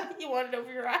 You want it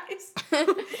over your eyes?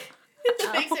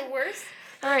 It makes it worse.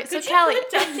 All right, so Could you Callie, put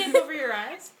duct tape over your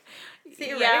eyes?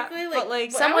 Theoretically, but,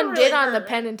 like, that someone would did really on the hurt.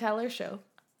 Penn and Teller show.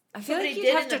 I feel Somebody like you'd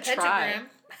did have in to the try. pentagram.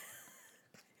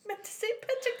 Meant to say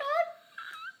pentagon?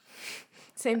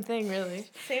 Same thing, really.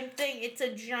 Same thing. It's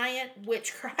a giant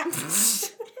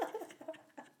witchcraft.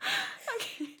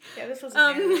 Okay. Yeah, this was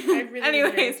I really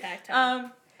anyways, attacked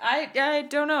time. I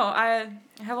don't know. I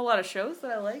have a lot of shows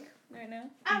that I like right now.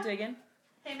 I'm digging.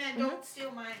 Hey man, don't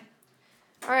steal mine.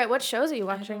 All right, what shows are you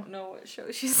I watching? don't know what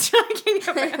show she's talking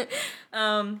about.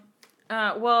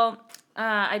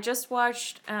 I just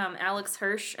watched Alex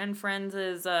Hirsch and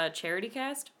Friends' charity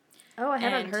cast. Oh, I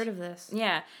haven't And- heard of this.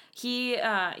 Yeah,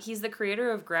 he's the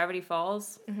creator of Gravity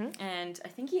Falls, and I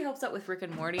think he helps out with Rick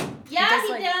and Morty. Yeah,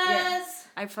 he does. does.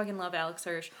 I fucking love Alex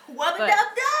Hirsch. Wubba But- dub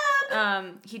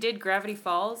dub. He did Gravity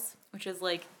Falls, which is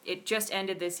like it just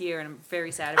ended this year, and I'm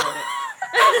very sad about it.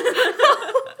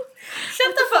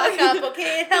 Shut the fuck up,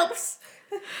 okay? It helps.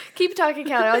 Keep talking,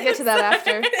 Callie. I'll get to that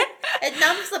after. It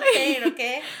numbs the pain,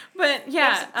 okay? But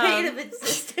yeah, It's the pain of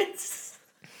existence.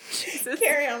 Jesus.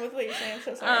 Carry on with what you're saying. I'm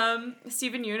so sorry.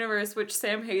 Steven Universe, which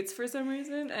Sam hates for some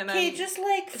reason, and Okay, I'm just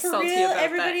like for salty real, about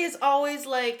everybody that. is always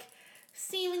like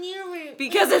Steven Universe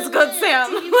Because it's good, Sam.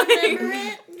 Do you remember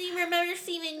it? Do you remember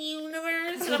Steven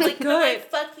Universe? And I'm like, no, I good.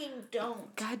 fucking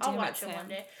don't. God I'll damn it, watch it Sam. one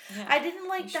day. Yeah. I didn't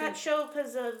like You that should. show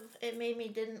because of it made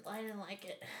me I didn't like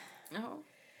it. No.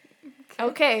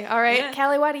 Okay, all right. Yeah.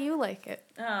 Callie, why do you like it?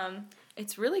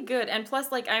 It's really good, and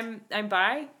plus, like, I'm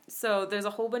bi, so there's a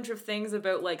whole bunch of things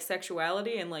about like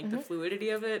sexuality and like the fluidity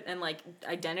of it and like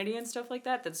identity and stuff like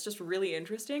that. That's just really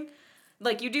interesting.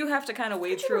 Like, you do have to kind of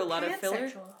wade through a lot of filler,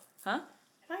 Pansexual. huh?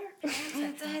 Why are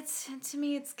pansexual? That's to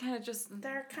me, it's kind of just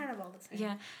They're kind of all the same.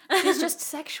 yeah. It's just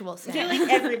sexual, I feel Sam. like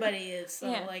everybody is. So,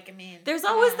 Yeah. like, I mean. There's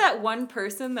always yeah. that one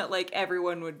person that like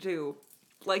everyone would do,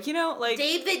 like like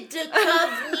David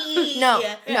Duchovny. No.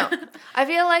 I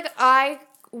feel like I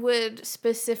would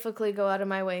specifically go out of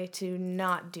my way to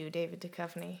not do David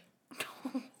Duchovny.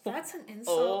 That's an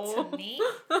insult Oh. to me.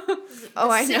 Oh,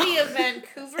 I The city know. of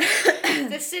Vancouver,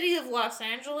 the city of Los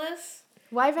Angeles,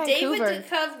 Why Vancouver? David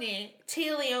Duchovny,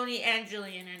 Tia Leone, and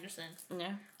Gillian Anderson.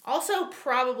 yeah. Also,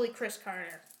 probably Chris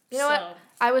Carter. You know what?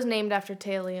 I was named after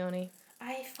Tia Leone.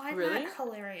 I find Really? that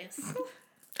hilarious.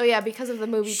 Oh yeah, because of the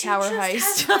movie She Tower just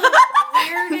Heist. has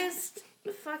the weirdest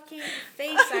fucking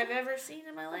face I've ever seen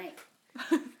in my life.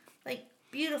 Like,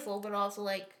 beautiful, but also,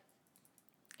 like,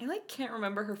 I like can't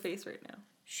remember her face right now.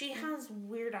 she has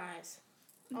weird eyes.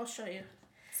 I'll show you.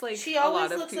 It's like She a always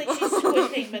lot of looks people. like she's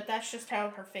squinting, but that's just how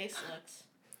her face looks.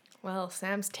 Well,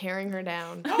 Sam's tearing her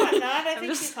down. No, I'm not. I think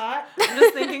just- she's hot. I'm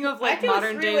just thinking of I like do a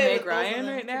modern day three-way Meg with both of Ryan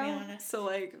them, right to be now. honest. So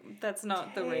like that's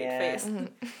not the right Yeah. face.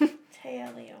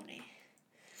 Tia Leone.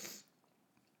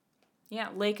 Yeah,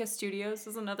 Leica Studios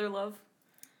is another love.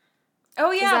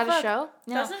 Oh yeah, Is that fuck. a show?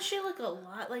 No. Doesn't she look a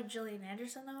lot like Gillian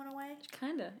Anderson, though, in a way?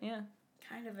 Kinda, yeah.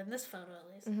 Kind of in this photo,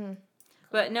 at least. Mm-hmm.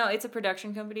 But no, it's a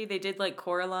production company. They did like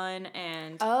Coraline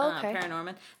and Oh, okay.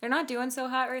 Paranorman. They're not doing so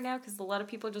hot right now because a lot of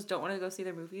people just don't want to go see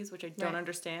their movies, which I don't Right.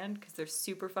 understand because they're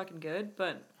super fucking good.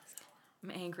 But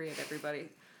I'm angry at everybody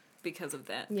because of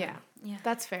that. Yeah. Yeah.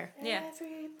 That's fair. Yeah.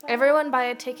 Everyone buy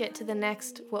a ticket to the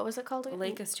next, what was it called?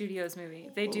 Leica Studios movie.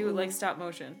 They do like stop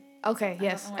motion. Okay,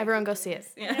 yes. know why Everyone go see it.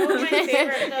 Yeah. You know what my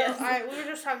favorite, though? Yes. Alright, we were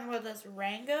just talking about this.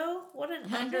 Rango? What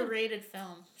an underrated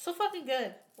film. So fucking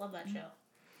good. Love that show.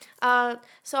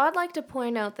 So I'd like to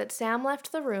point out that Sam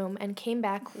left the room and came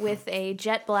back with a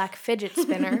jet black fidget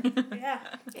spinner. Yeah.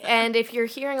 And if you're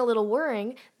hearing a little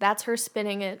whirring, that's her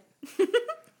spinning it.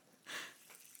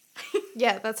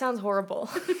 Yeah, that sounds horrible.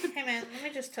 Hey, man, let me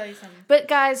just tell you something. But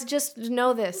guys, just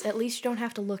know this. At least you don't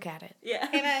have to look at it. Yeah.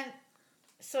 Hey, man,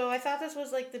 so I thought this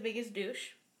was, like, the biggest douche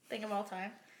thing of all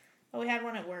time. But we had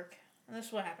one at work. And this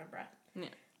is what happened, bruh. Yeah.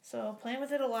 So, playing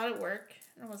with it a lot at work.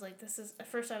 And I was like, this is... At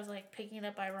first, I was, like, picking it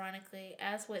up ironically,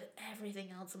 as with everything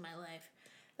else in my life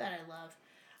that I love.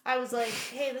 I was like,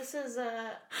 hey, this is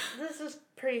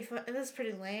pretty fun. This is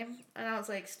pretty lame. And I was,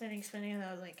 like, spinning, and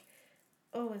I was like,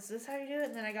 oh, is this how you do it?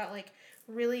 And then I got like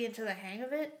really into the hang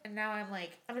of it, and now I'm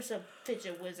just a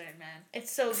fidget wizard, man.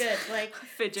 It's so good. Like,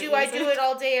 Fidget do wizard. I do it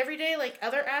all day, every day, like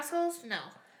other assholes? No.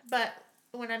 But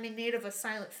when I'm in need of a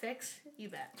silent fix, you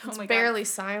bet. Oh my Barely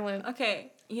silent. God.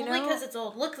 Okay, you Only know. because it's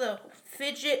old. Look though,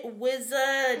 fidget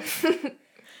wizard.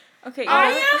 Okay, I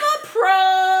am a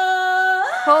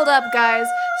pro. Hold up, guys.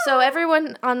 So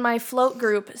everyone on my float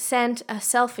group sent a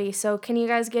selfie. So can you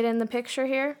guys get in the picture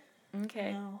here?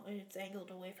 Okay. No, it's angled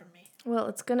away from me. Well,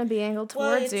 it's gonna be angled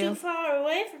Well, towards you're you. too far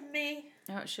away from me.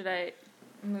 Oh, should I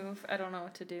move? I don't know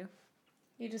what to do.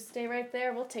 You just stay right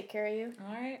there. We'll take care of you.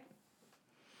 All right.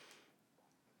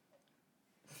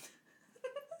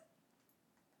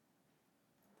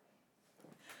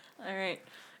 All right.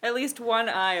 At least one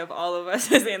eye of all of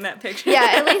us is in that picture.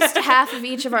 Yeah, at least half of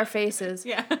each of our faces.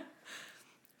 Yeah.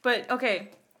 But okay,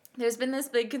 there's been this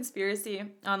big conspiracy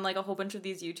on like a whole bunch of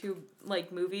these YouTube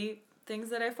like movie things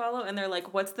that I follow, and they're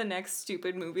like, what's the next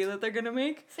stupid movie that they're gonna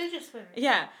make? Fidget spinner.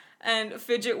 Yeah. And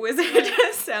Fidget Wizard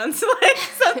just sounds like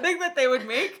something that they would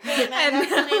make. Hey, man, that's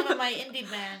the name of my indie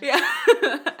band. Yeah.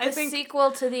 I The think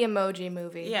sequel to the Emoji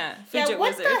Movie. yeah, Yeah, Fidget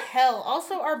what Wizard. the hell?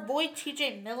 Also, our boy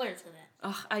TJ Miller's in it.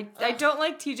 Ugh, I don't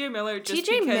like TJ Miller just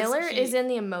TJ because Miller he- is in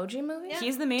the Emoji Movie? Yeah.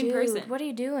 he's the main Dude, person. what are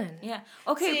you doing? Yeah.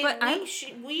 Okay, See, but I'm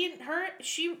she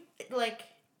like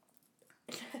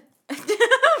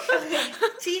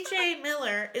TJ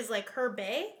Miller is like her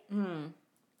bae.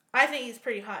 I think he's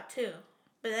pretty hot too.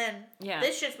 But then Yeah.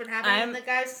 this shit's been happening and the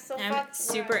guy's so I'm fucked.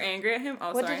 super angry at him.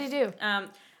 Oh, What sorry. did he do?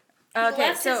 He Okay,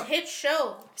 left so his hit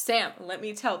show. Sam, let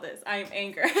me tell this. I am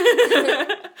angry.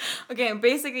 Okay,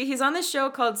 basically, he's on this show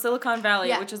called Silicon Valley,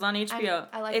 Yeah. which is on HBO.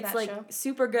 I like it's that like show.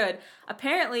 super good.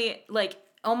 Apparently, like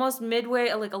almost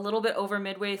midway, like a little bit over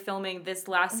midway filming this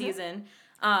last season.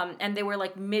 And they were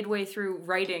like midway through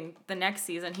writing the next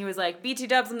season. He was like, BT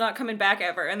Dubs, I'm not coming back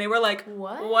ever. And they were like,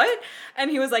 What? And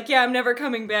he was like, yeah, I'm never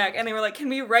coming back. And they were like, can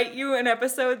we write you an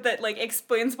episode that like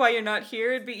explains why you're not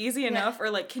here? It'd be easy enough. Or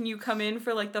like, can you come in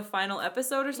for like the final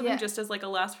episode or something Yeah. just as like a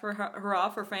last hurrah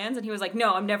for fans? And he was like,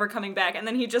 no, I'm never coming back. And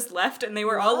then he just left and they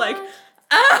were all like, What?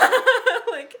 ah!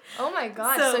 Like, Oh my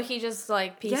god, So- so he just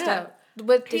like peaced Yeah. out.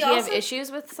 Did he have also-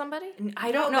 issues with somebody?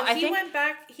 I don't know. But I he think went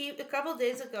back. A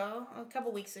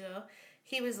couple weeks ago,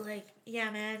 he was like, "Yeah,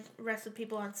 man, the rest of the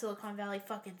people on Silicon Valley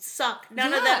fucking suck.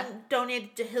 None of Yeah. them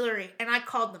donated to Hillary," and I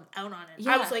called them out on it.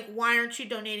 Yeah. I was like, "Why aren't you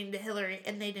donating to Hillary?"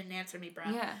 And they didn't answer me, bro.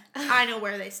 Yeah. I know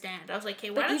where they stand. I was like, "Hey,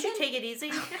 why But don't you even- take it easy?"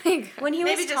 when he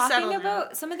Maybe was just settle talking down.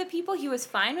 about some of the people, he was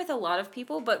fine with a lot of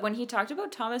people, but when he talked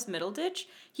about Thomas Middleditch,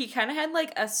 he kind of had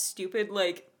like a stupid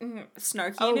like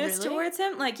snarkiness Oh, really? towards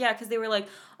him. Like, yeah, because they were like,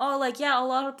 oh, like, yeah, a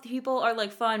lot of people are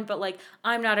like fun, but like,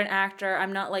 I'm not an actor.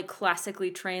 I'm not like classically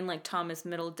trained like Thomas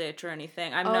Middleditch or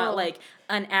anything. I'm Oh. not like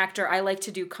an actor. I like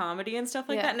to do comedy and stuff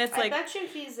like Yeah. that. And it's I like, bet you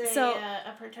he's a so-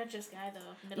 pretentious guy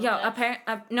though. Middle yeah,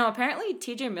 depth. apparently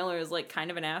TJ Miller is like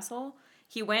kind of an asshole.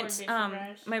 He went Jason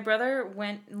Mraz. my brother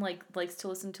went and like likes to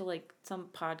listen to like some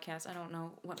podcast. I don't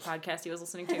know what podcast he was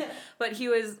listening to. But he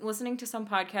was listening to some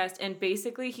podcast and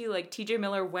basically he like TJ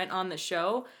Miller went on the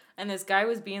show and this guy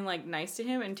was being like nice to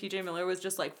him and TJ Miller was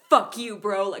just like, fuck you,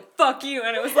 bro, like fuck you,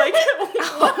 and it was like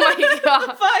Oh my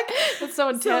god. fuck. That's so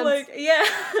intense. So like yeah.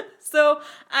 So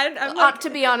I'm like To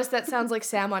be honest, that sounds like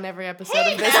Sam on every episode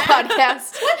Hey, of this man.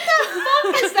 podcast. What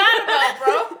the fuck is that about,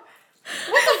 bro?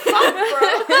 What the fuck,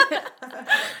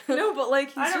 bro? no, but like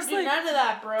he's I don't just do like none of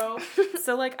that, bro.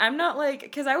 so like I'm not like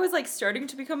because I was like starting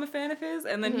to become a fan of his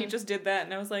and then he just did that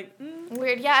and I was like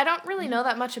Weird. Yeah, I don't really know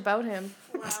that much about him.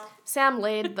 Wow. Sam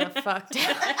laid the fuck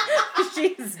down.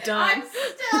 she's done. I'm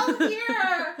still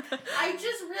here. I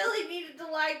just really needed to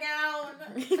lie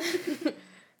down.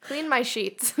 Clean my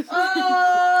sheets.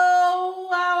 Oh,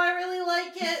 wow, I really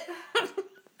like it.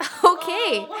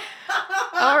 Okay. Oh.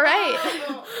 All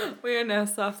right. We are now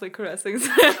softly caressing.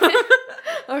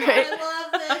 All right. I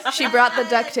love this. She brought the bed.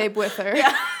 duct tape with her.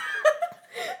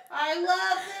 I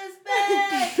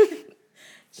love this bed.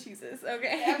 Jesus.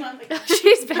 Okay. I'm on the-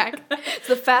 She's back. It's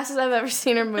the fastest I've ever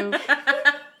seen her move.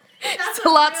 That's a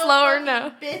lot real slower fucking now.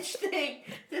 Bitch thing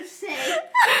to say.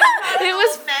 It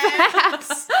was man.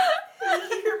 fast.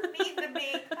 You're mean to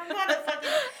me. I'm not a fucking.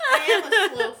 I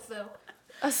am a sloth though.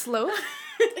 A sloth?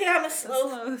 Yeah, I'm a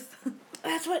sloth.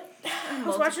 That's what I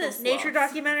was watching this Multiple nature sloths.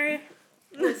 documentary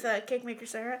with Cake Maker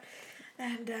Sarah,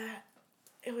 and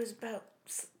it was about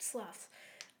sloths,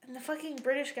 and the fucking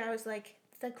British guy was like,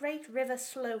 "The Great River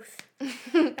Sloth,"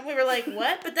 and we were like,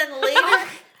 "What?" But then later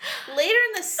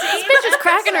in the same This bitch is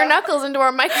cracking her episode, knuckles into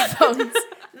our microphones.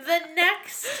 the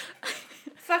next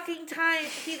fucking time,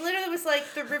 he literally was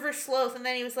like, "The river sloth," and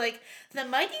then he was like, "The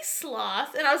mighty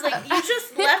sloth," and I was like, "You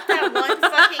just left that one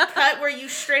fucking cut where you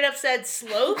straight up said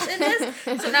sloth in this,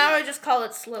 so now I just call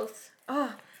it sloth.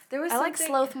 Oh, there was I like something-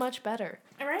 sloth much better.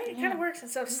 All right, it kind of works.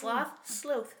 Instead of sloth,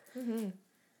 sloth. Mm-hmm.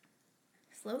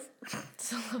 Sloth.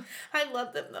 Sloth. I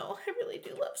love them though. I really do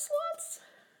love sloths.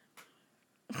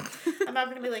 I'm not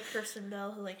gonna be like Kristen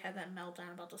Bell who like had that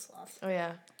meltdown about the sloths. Oh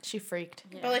yeah, she freaked.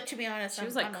 Yeah. But like to be honest, She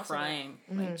was I'm like also crying,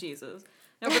 Mhm. like Jesus.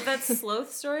 No, but that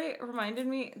sloth story reminded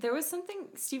me. There was something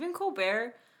Stephen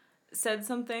Colbert said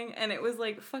something, and it was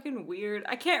like fucking weird.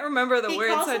 I can't remember the He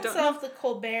words, calls so I don't know. himself the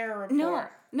Colbert Report. No,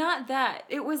 not that.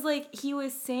 It was like he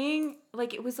was saying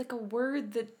like it was like a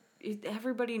word that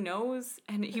everybody knows,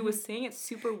 and he was saying it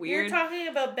super You're weird. talking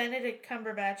about Benedict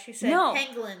Cumberbatch who said No.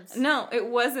 pangolins. No, it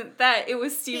wasn't that. It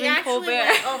was He Stephen actually Colbert. went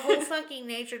a whole fucking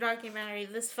nature documentary.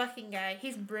 This fucking guy,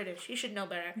 he's British. He should know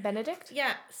better. Benedict?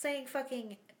 Yeah, saying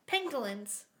fucking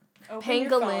pangolins. Open your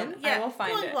Pangolin? phone. Yeah, I will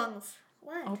find it. lungs.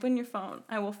 What? Open your phone.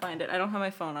 I will find it. I don't have my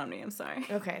phone on me. I'm sorry.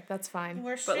 Okay, that's fine.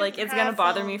 We're But like, shouldn't it's gonna have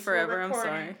bother me phones. forever. We're I'm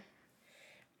recording. sorry.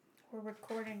 We're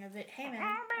recording of it. Hey man,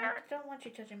 I don't want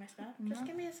you touching my stuff. Just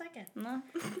give me a second. No.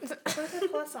 Put the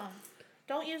plus on.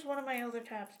 Don't use one of my other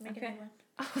tabs. Make Okay. a new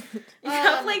one. You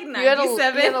have like you had a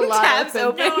 97 lot tabs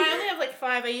open. open. No, I only have like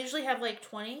 5. I usually have like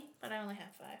 20, but I only have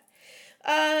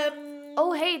 5.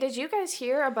 Oh hey, did you guys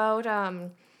hear about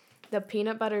the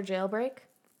peanut butter jailbreak?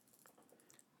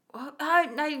 Well,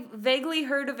 I vaguely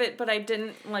heard of it, but I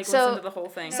didn't like So- listen to the whole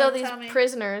thing. No. So these tell me.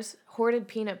 prisoners hoarded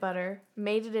peanut butter,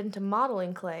 made it into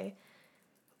modeling clay,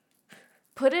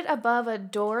 put it above a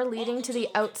door leading to the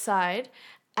outside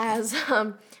as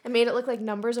and made it look like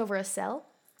numbers over a cell.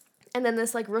 And then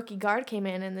this like rookie guard came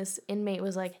in and this inmate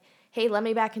was like, "Hey, let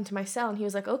me back into my cell." And he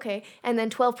was like, "Okay." And then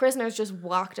 12 prisoners just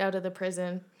walked out of the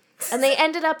prison. And they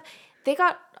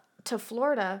got to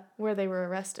Florida where they were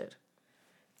arrested.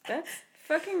 That's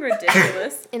fucking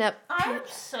ridiculous. In a I'm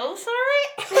so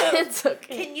sorry. It's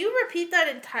okay. Can you repeat that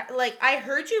entire? Like I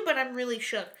heard you, but I'm really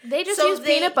shook. They just So used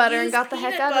they peanut butter and used got the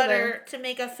heck peanut out of there. butter to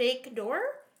make a fake door.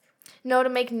 No, to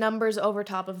make numbers over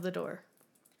top of the door.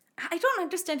 I don't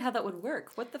understand how that would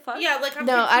work. What the fuck? Yeah, like I'm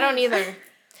No, I don't confused. either.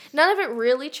 None of it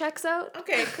really checks out.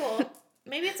 Okay, cool.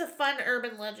 Maybe it's a fun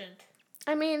urban legend.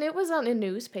 I mean, it was on a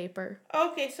newspaper.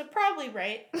 Okay, so probably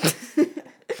right.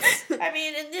 I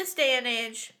mean, in this day and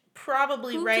age,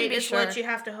 probably Who can right be is what sure? you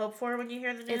have to hope for when you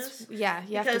hear the news. It's you have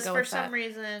because to go for with some that.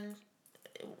 reason,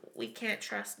 we can't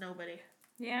trust nobody.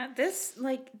 Yeah, this,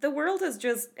 like, the world is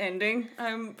just ending.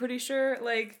 I'm pretty sure,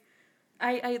 like,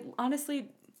 I honestly,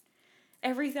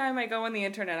 every time I go on the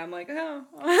internet, I'm like, oh,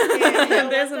 Yeah, you know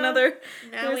there's what, though? another,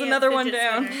 Now there's we have another one fidget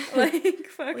down. spinners. Like,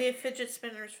 fuck. We have fidget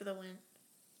spinners for the win.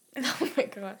 Oh my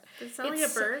god. Does it sound like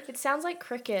a bird? It sounds like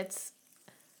crickets.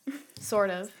 Sort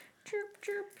of. Chirp,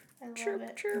 chirp, I love chirp,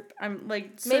 it. chirp. I'm,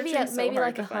 like, Maybe searching so maybe hard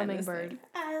like to a find this hummingbird. thing.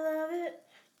 I love it.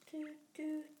 Do,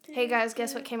 do, do, Hey guys,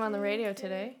 guess do, what came on the do, radio do,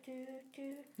 today? do,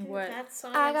 do, do. What? That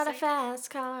song I got a sing. fast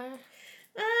car.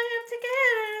 I have to get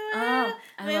anywhere. Oh,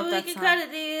 I Maybe love we that can song. cut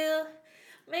a deal.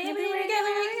 Maybe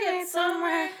together we can get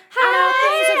somewhere. I know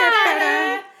things will get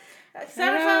better.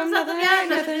 Except from something you got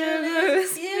nothing to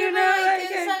lose. You know you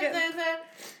can something that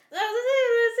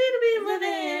seem to be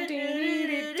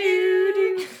living.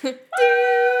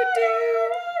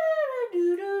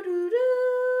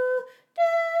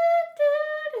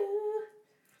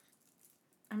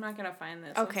 I'm not gonna find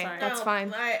this. Okay, I'm sorry. that's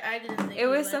fine. I didn't think It you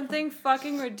was would. something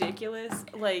fucking ridiculous.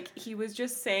 Like, he was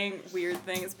just saying weird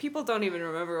things. People don't even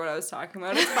remember what I was talking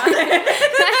about. It's fine.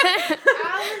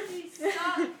 Allergy,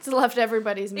 stop. It's left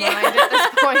everybody's mind at this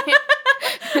point.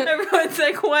 Everyone's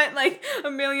like, what? Like,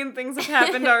 a million things have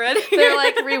happened already. They're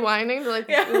like rewinding. They're like,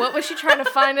 Yeah. what was she trying to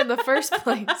find in the first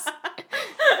place?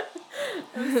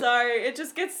 I'm sorry. It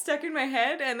just gets stuck in my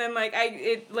head, and then, like,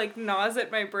 it, like, gnaws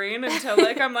at my brain until,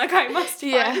 like, I'm like, I must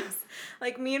find Yeah. this.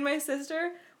 Like, me and my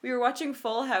sister, we were watching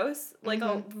Full House, like,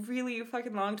 a really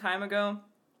fucking long time ago.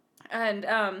 And,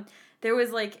 there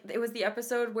was, like, it was the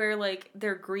episode where, like,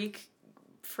 their Greek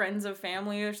friends of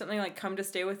family or something, like, come to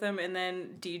stay with them, and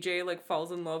then DJ, like,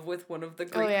 falls in love with one of the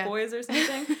Greek yeah. boys or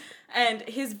something. And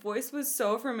his voice was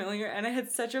so familiar, and I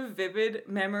had such a vivid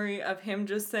memory of him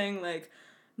just saying, like,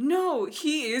 no,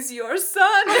 he is your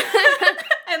son.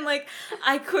 And, like,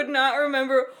 I could not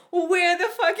remember where the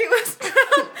fuck it was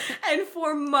from. And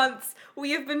for months,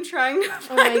 we have been trying to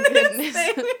Oh my find this goodness.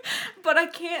 thing. But I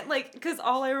can't, like, because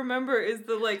all I remember is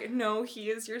the, like, no, he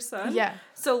is your son. Yeah.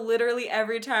 So literally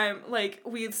every time, like,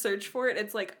 we search for it,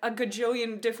 it's, like, a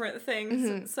gajillion different things.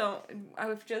 Mhm. So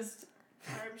I've just...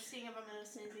 I'm seeing if I'm gonna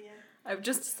sneeze again. I've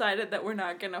just decided that we're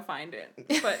not gonna find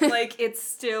it. But, like, it's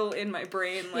still in my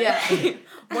brain. Like, Yeah.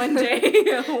 one day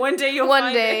you'll One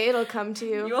find day it. it'll come to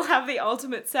you. You'll have the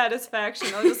ultimate satisfaction.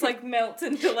 I'll just, like, melt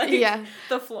into, like, Yeah.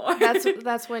 the floor.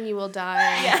 That's when you will die.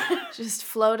 And Yeah. just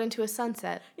float into a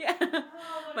sunset. Yeah.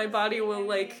 My body will,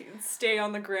 like, stay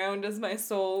on the ground as my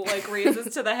soul, like,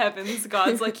 raises to the heavens.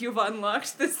 God's like, you've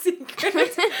unlocked the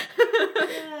secret.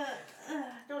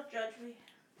 Don't judge me.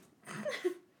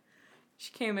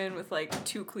 She came in with, like,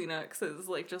 2 Kleenexes,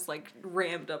 like, just, like,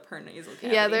 rammed up her nasal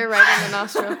cavity. Yeah, they're right in the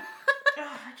nostril.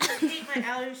 I just hate my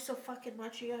allergies so fucking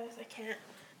much, you guys. I can't.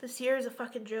 This year is a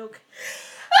fucking joke.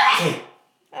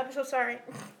 I'm so sorry.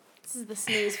 This is the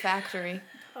sneeze factory.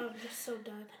 I'm just so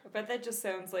done. I bet that just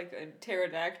sounds like a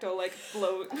pterodactyl, like,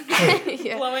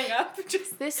 Yeah. blowing up.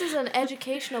 Just, This is an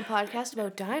educational podcast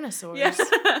about dinosaurs. yeah.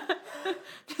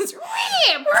 Just,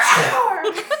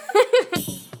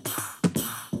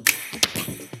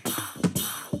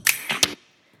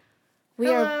 We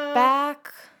Hello. are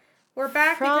back. We're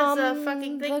back because From the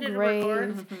fucking thing the didn't grave.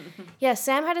 record. Yeah,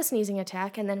 Sam had a sneezing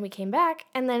attack, and then we came back,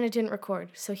 and then it didn't record.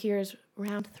 So here's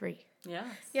round 3. Yes.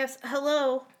 Yes,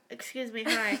 hello. Excuse me,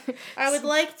 hi. I would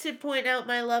like to point out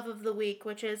my love of the week,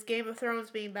 which is Game of Thrones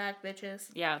being back, bitches.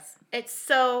 Yes. It's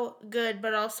so good,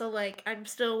 but also, like, I'm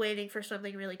still waiting for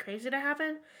something really crazy to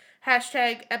happen.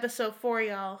 Hashtag episode 4,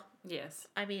 y'all. Yes.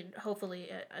 I mean, hopefully,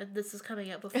 this is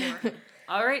coming out before.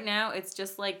 All right, now it's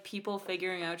just like people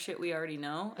figuring out shit we already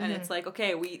know, and it's like,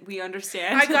 okay, we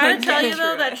understand. I gotta Like, tell you get though,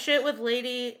 through that it. shit with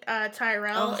Lady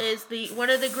Tyrell Oh. is one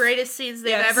of the greatest scenes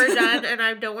they've Yes. ever done, and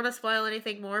I don't want to spoil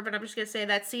anything more, but I'm just gonna say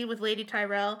that scene with Lady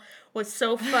Tyrell was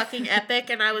so fucking epic,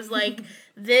 and I was like,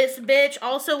 this bitch.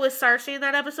 Also with Cersei in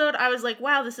that episode, I was like,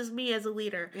 wow, this is me as a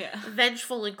leader, Yeah.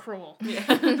 vengeful and cruel.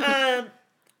 Yeah.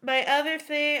 My other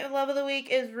thing, love of the week,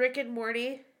 is Rick and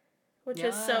Morty, which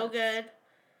is so Yes. good.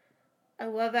 I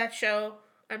love that show.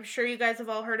 I'm sure you guys have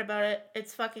all heard about it.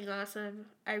 It's fucking awesome.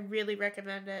 I really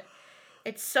recommend it.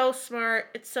 It's so smart.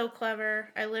 It's so clever.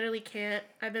 I literally can't.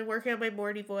 I've been working on my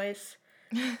Morty voice.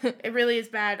 It really is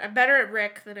bad. I'm better at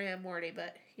Rick than I am Morty,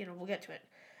 but, you know, we'll get to it.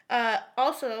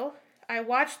 Also, I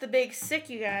watched The Big Sick,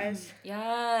 you guys.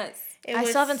 Yes. It I was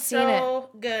still haven't seen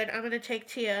so good. I'm going to take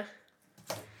Tia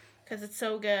because it's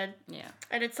so good. Yeah.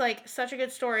 And it's like such a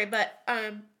good story, but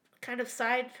kind of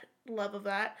side love of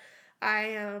that.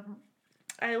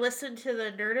 I listened to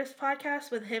the Nerdist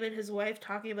podcast with him and his wife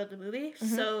talking about the movie.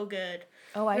 So good.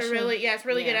 Oh, I They're should. really it's a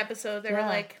really good Yeah. episode. They were Yeah.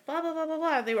 like blah blah blah blah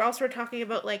blah. They were also talking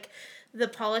about like the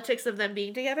politics of them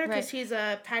being together because Right. he's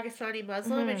a Pakistani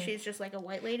Muslim and she's just like a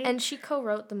white lady. And she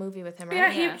co-wrote the movie with him, right?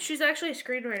 yeah, Yeah. she's actually a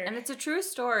screenwriter. And it's a true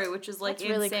story, which is like That's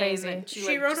really insane. crazy. That she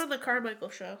like, wrote just- on the Carmichael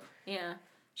show. Yeah.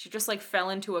 She just like fell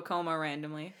into a coma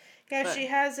randomly. Yeah, But- she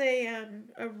has a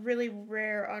really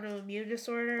rare autoimmune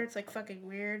disorder. It's like fucking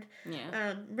weird.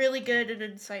 Yeah. Really good and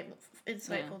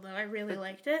insightful though. I really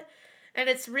liked it, and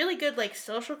it's really good like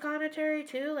social commentary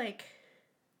too. Like,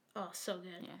 oh, so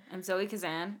good. Yeah. And Zoe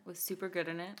Kazan was super good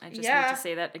in it. I just Yeah. need to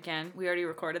say that again. We already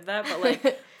recorded that, but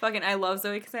like fucking I love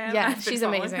Zoe Kazan. Yeah, I've been she's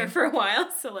following amazing. her for a while,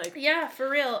 so like Yeah, for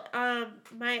real.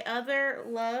 My other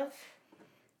love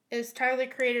is Tyler the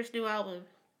Creator's new album.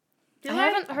 I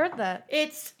haven't heard that.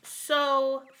 It's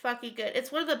so fucking good.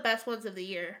 It's one of the best ones of the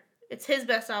year. It's his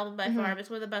best album by far. But it's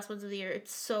one of the best ones of the year.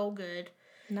 It's so good.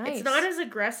 Nice. It's not as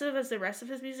aggressive as the rest of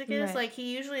his music is. Right. Like,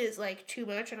 he usually is, like, too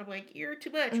much, and I'm like, you're too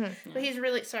much. Mhm. But he's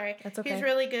really, sorry. That's okay. He's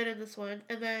really good in this one.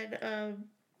 And then,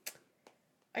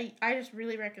 I just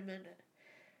really recommend it.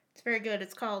 It's very good.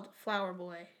 It's called Flower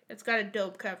Boy. It's got a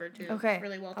dope cover, too. Okay. It's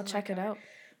really well I'll done check it cover. out.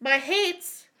 My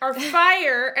hates are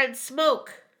fire and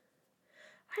smoke.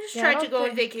 I just Yeah, I tried to don't go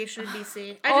on think- vacation in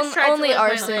DC. I just tried Only to live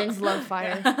my arsons life. love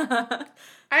fire.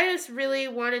 I just really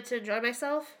wanted to enjoy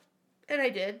myself, and I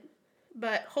did.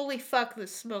 But holy fuck, the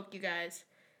smoke, you guys.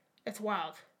 It's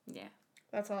wild. yeah.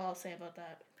 That's all I'll say about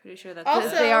that. Pretty sure that's Also-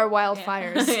 They are Yeah.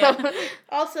 wildfires. Yeah. So.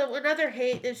 Also, another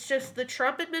hate is just the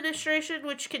Trump administration,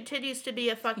 which continues to be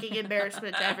a fucking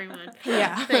embarrassment to everyone.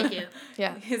 Yeah. Thank you.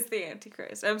 Yeah. He's the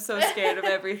Antichrist. I'm so scared of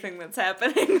everything that's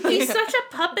happening. He's such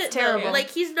a puppet, It's terrible. though. Like,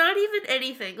 he's not even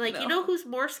anything. Like, you No. know who's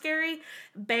more scary?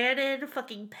 Bannon,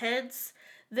 fucking Pence,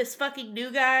 this fucking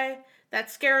new guy, that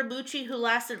Scaramucci who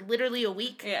lasted literally a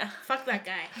week. Yeah. Fuck that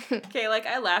guy. Okay, like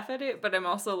I laugh at it, but I'm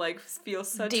also like feel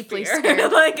such Deeply fear.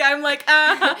 scared. Like I'm like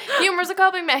Humor's a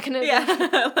coping mechanism.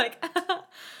 yeah, like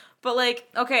but like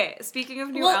okay. Speaking of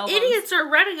new albums, Idiots are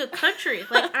running a country.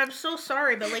 Like, I'm so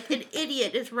sorry, but like an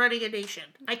idiot is running a nation.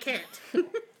 I can't.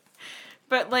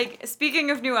 But like speaking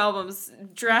of new albums,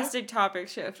 drastic topic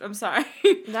shift. I'm sorry,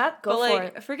 That, go but for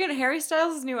like it. freaking Harry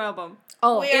Styles' new album.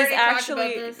 Oh, We is already talked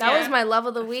actually- about this. that yeah. was my love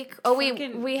of the week. Oh,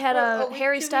 Fucking- we had a a week,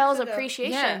 Harry 2 weeks Styles ago.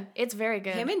 appreciation. Yeah. It's very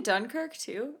good. Him in Dunkirk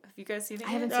too. Have you guys seen it?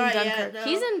 I haven't yet? seen Not yet, Dunkirk. no.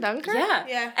 He's in Dunkirk? Yeah.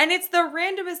 Yeah. And it's the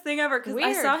randomest thing ever because I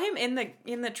Weird. saw him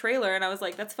in the trailer and I was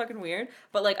like, that's fucking weird.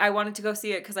 But like, I wanted to go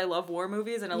see it because I love war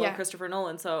movies and I Yeah. love Christopher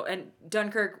Nolan. So, and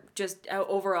Dunkirk just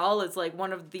overall is like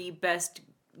one of the best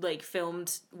like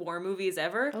filmed war movies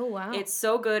ever. Oh, wow. It's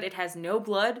so good. It has no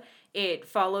blood. It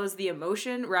follows the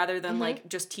emotion rather than like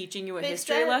just teaching you a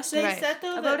history lesson. They Right. said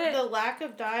though About that it. the lack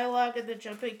of dialogue and the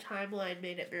jumping timeline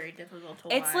made it very difficult to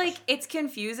watch. It's like it's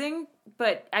confusing,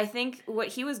 but I think what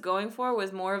he was going for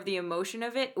was more of the emotion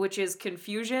of it, which is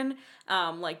confusion,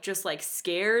 like just like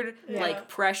scared, Yeah. like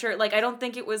pressure. Like I don't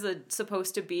think it was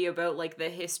supposed to be about like the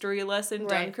history lesson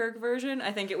Right. Dunkirk version.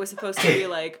 I think it was supposed to be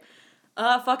like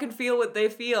fucking feel what they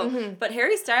feel. Mm-hmm. But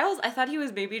Harry Styles, I thought he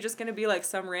was maybe just gonna be like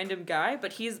some random guy,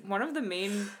 but he's one of the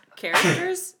main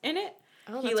characters in it.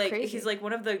 Oh, He that's like crazy. he's like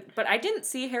one of the, but I didn't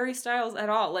see Harry Styles at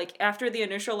all. Like after the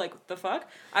initial like what the fuck,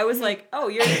 I was like, oh,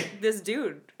 you're this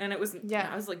dude, and it was Yeah.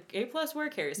 I was like A+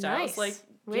 work, Harry Styles. Nice. Like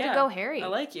Way to yeah, go, Harry. I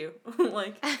like you.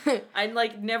 Like I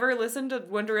like never listened to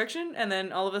One Direction, and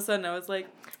then all of a sudden I was like,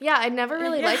 Yeah, I never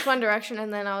really Yeah. liked One Direction,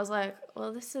 and then I was like,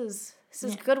 well, this is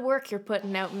good work you're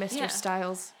putting out, Mr. Yeah.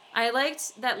 Styles. I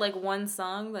liked that like one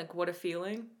song, like What a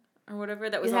Feeling or whatever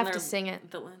that was You on have there. to sing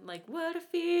it. The one, like what a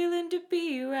feeling to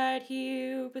be right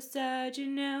here beside you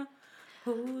now,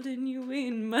 holding you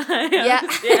in my arms. Yeah.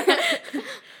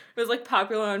 It was like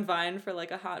popular on Vine for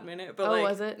like a hot minute, but Oh, like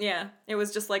was it? Yeah, it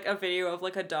was just like a video of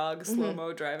like a dog slow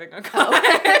mo driving a Oh. car.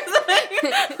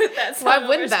 With that song Why over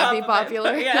wouldn't that top be of it.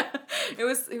 popular? But yeah, it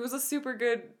was a super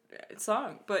good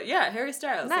song. But yeah, Harry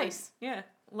Styles. like, Nice. yeah,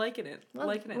 liking it. Well,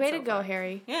 liking it. way so to go, far.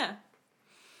 Harry. Yeah.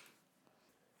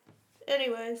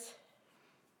 Anyways.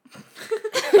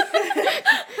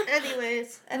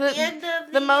 At The- the end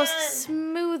of The most end,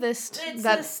 smoothest. it's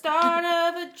the start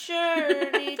of a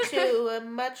journey to a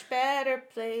much better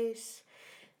place.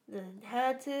 There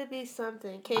had to be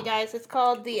something. Okay, guys, it's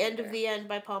called "The End of the End"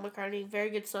 by Paul McCartney. Very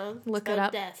good song. It's Look it about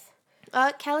up. Death.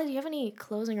 Callie, do you have any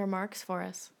closing remarks for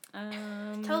us?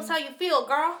 Tell us how you feel,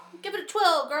 girl. Give it a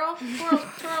twirl, girl.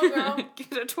 Twirl, girl. Give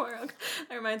it a twirl.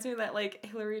 That reminds me of that like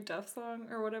Hillary Duff song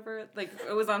or whatever. Like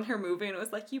it was on her movie and it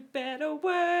was like, "You better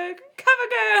work, cover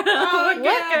girl." Oh, Work,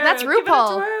 yeah. girl, That's give it a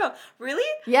RuPaul. twirl." Really?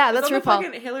 Yeah, It that's was on RuPaul. the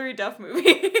fucking Hillary Duff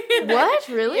movie. What?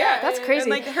 Really? Yeah, That's and, crazy.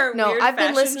 like, her No, weird I've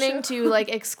been fashion listening show. to like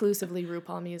exclusively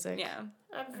RuPaul music. Yeah.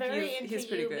 I'm very He's into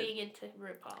pretty you good. being into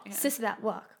RuPaul. Yeah. Sis that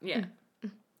walk. Yeah.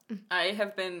 I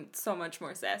have been so much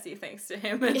more sassy thanks to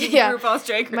him and Yeah. RuPaul's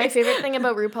Drag Race. My favorite thing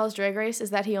about RuPaul's Drag Race is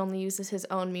that he only uses his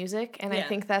own music, and I Yeah.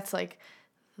 think that's like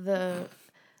the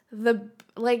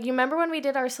like you remember when we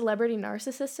did our celebrity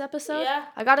narcissist episode? Yeah.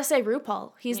 I gotta say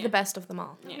RuPaul, he's Yeah. the best of them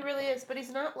all. Yeah. He really is, but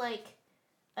he's not like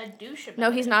a douche about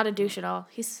No, he's it. not a douche at all.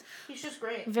 He's He's just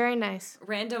great. very nice.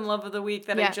 Random love of the week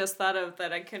that Yeah. I just thought of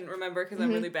that I couldn't remember because I'm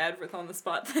really bad with on the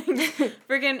spot things.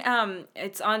 Friggin'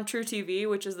 it's on True TV,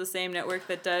 which is the same network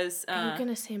that does Are you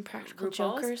gonna say Impractical RuPaul's?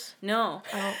 Jokers? No.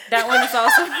 Oh. That one is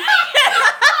also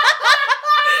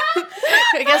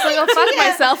I guess I'll go fuck Yeah.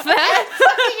 myself then.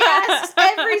 Fucking asks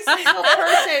every single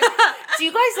person, do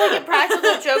you guys like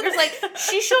Impractical Jokers? Like,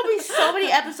 she showed me so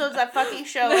many episodes of that fucking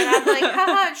show, and I'm like,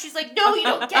 haha, and she's like, no, you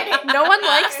don't get it. No one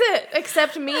likes it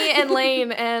except me and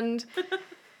Lane and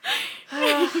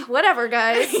whatever,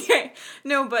 guys.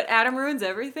 No, but Adam Ruins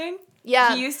Everything.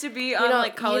 Yeah. He used to be on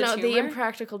like College the Humor.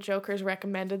 Impractical Jokers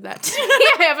recommended that to me.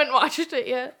 I haven't watched it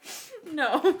yet.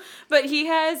 No, but he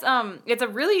has it's a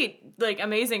really like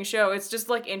amazing show. It's just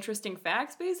like interesting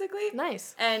facts basically.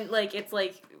 Nice. And like it's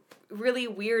like really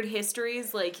weird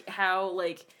histories, like how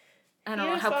like I don't He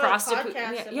know has how got a prostitute podcast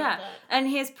yeah, about yeah. that. And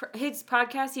his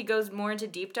podcast he goes more into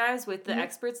deep dives with the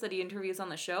experts that he interviews on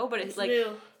the show, but it's like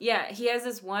new. yeah, he has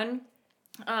this one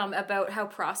about how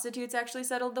prostitutes actually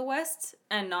settled the West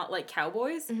and not like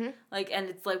cowboys. Like, and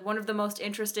it's like one of the most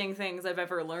interesting things I've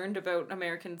ever learned about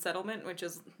American settlement, which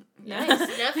is Nice.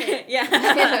 Nothing. yeah.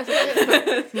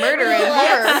 Murder and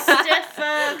horror.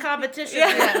 Stiff competition.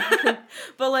 Yeah.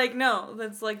 But like no,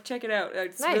 that's like check it out.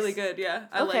 It's Nice. really good. Yeah,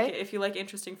 I Okay. like it. If you like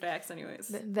interesting facts,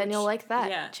 anyways. Then you'll like that.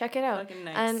 yeah, Check it out. fucking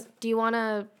nice. And do you want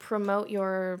to promote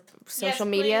your social Yes,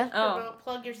 media? please, promote,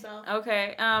 plug yourself.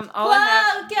 Okay. All I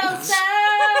have Plug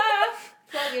yourself.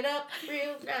 Plug it up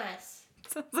real nice.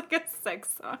 sounds like a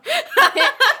sex song.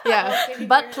 Yeah. Can you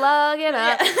Butt hear it? plug it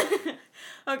up. Yeah.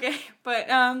 Okay, but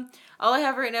all I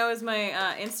have right now is my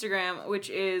Instagram, which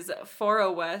is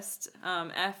Forro West,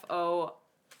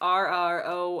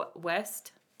 FORRO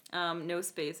West, no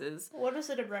spaces. What is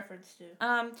it a reference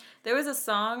to? There was a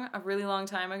song a really long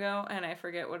time ago, and I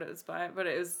forget what it was by, but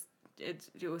it it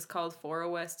was called Fora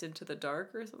West Into the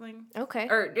Dark or something. Okay.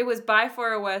 Or it was by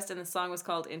Fora West and the song was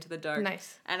called Into the Dark.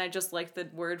 Nice. And I just liked the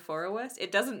word Fora West.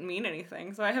 It doesn't mean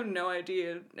anything, so I have no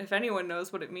idea if anyone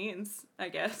knows what it means, I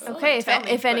guess. Okay, Like, tell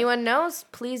me, if but- anyone knows,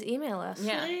 please email us.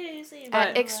 Yeah. Please email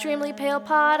At us.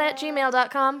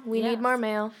 extremelypalepod@gmail.com. We Yes. need more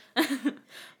mail.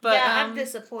 But yeah, I'm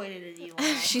disappointed in you all.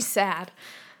 She's sad.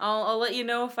 I'll let you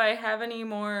know if I have any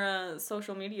more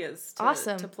social medias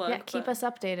Awesome. to plug. Yeah, keep but- us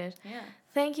updated. Yeah.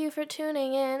 Thank you for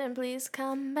tuning in, and please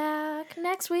come back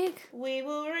next week. We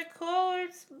will record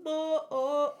some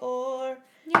more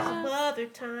some other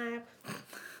time.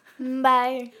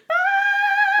 Bye.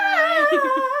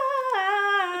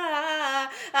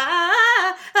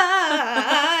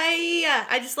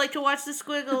 I just like to watch the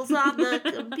squiggles on the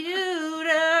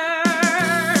computer.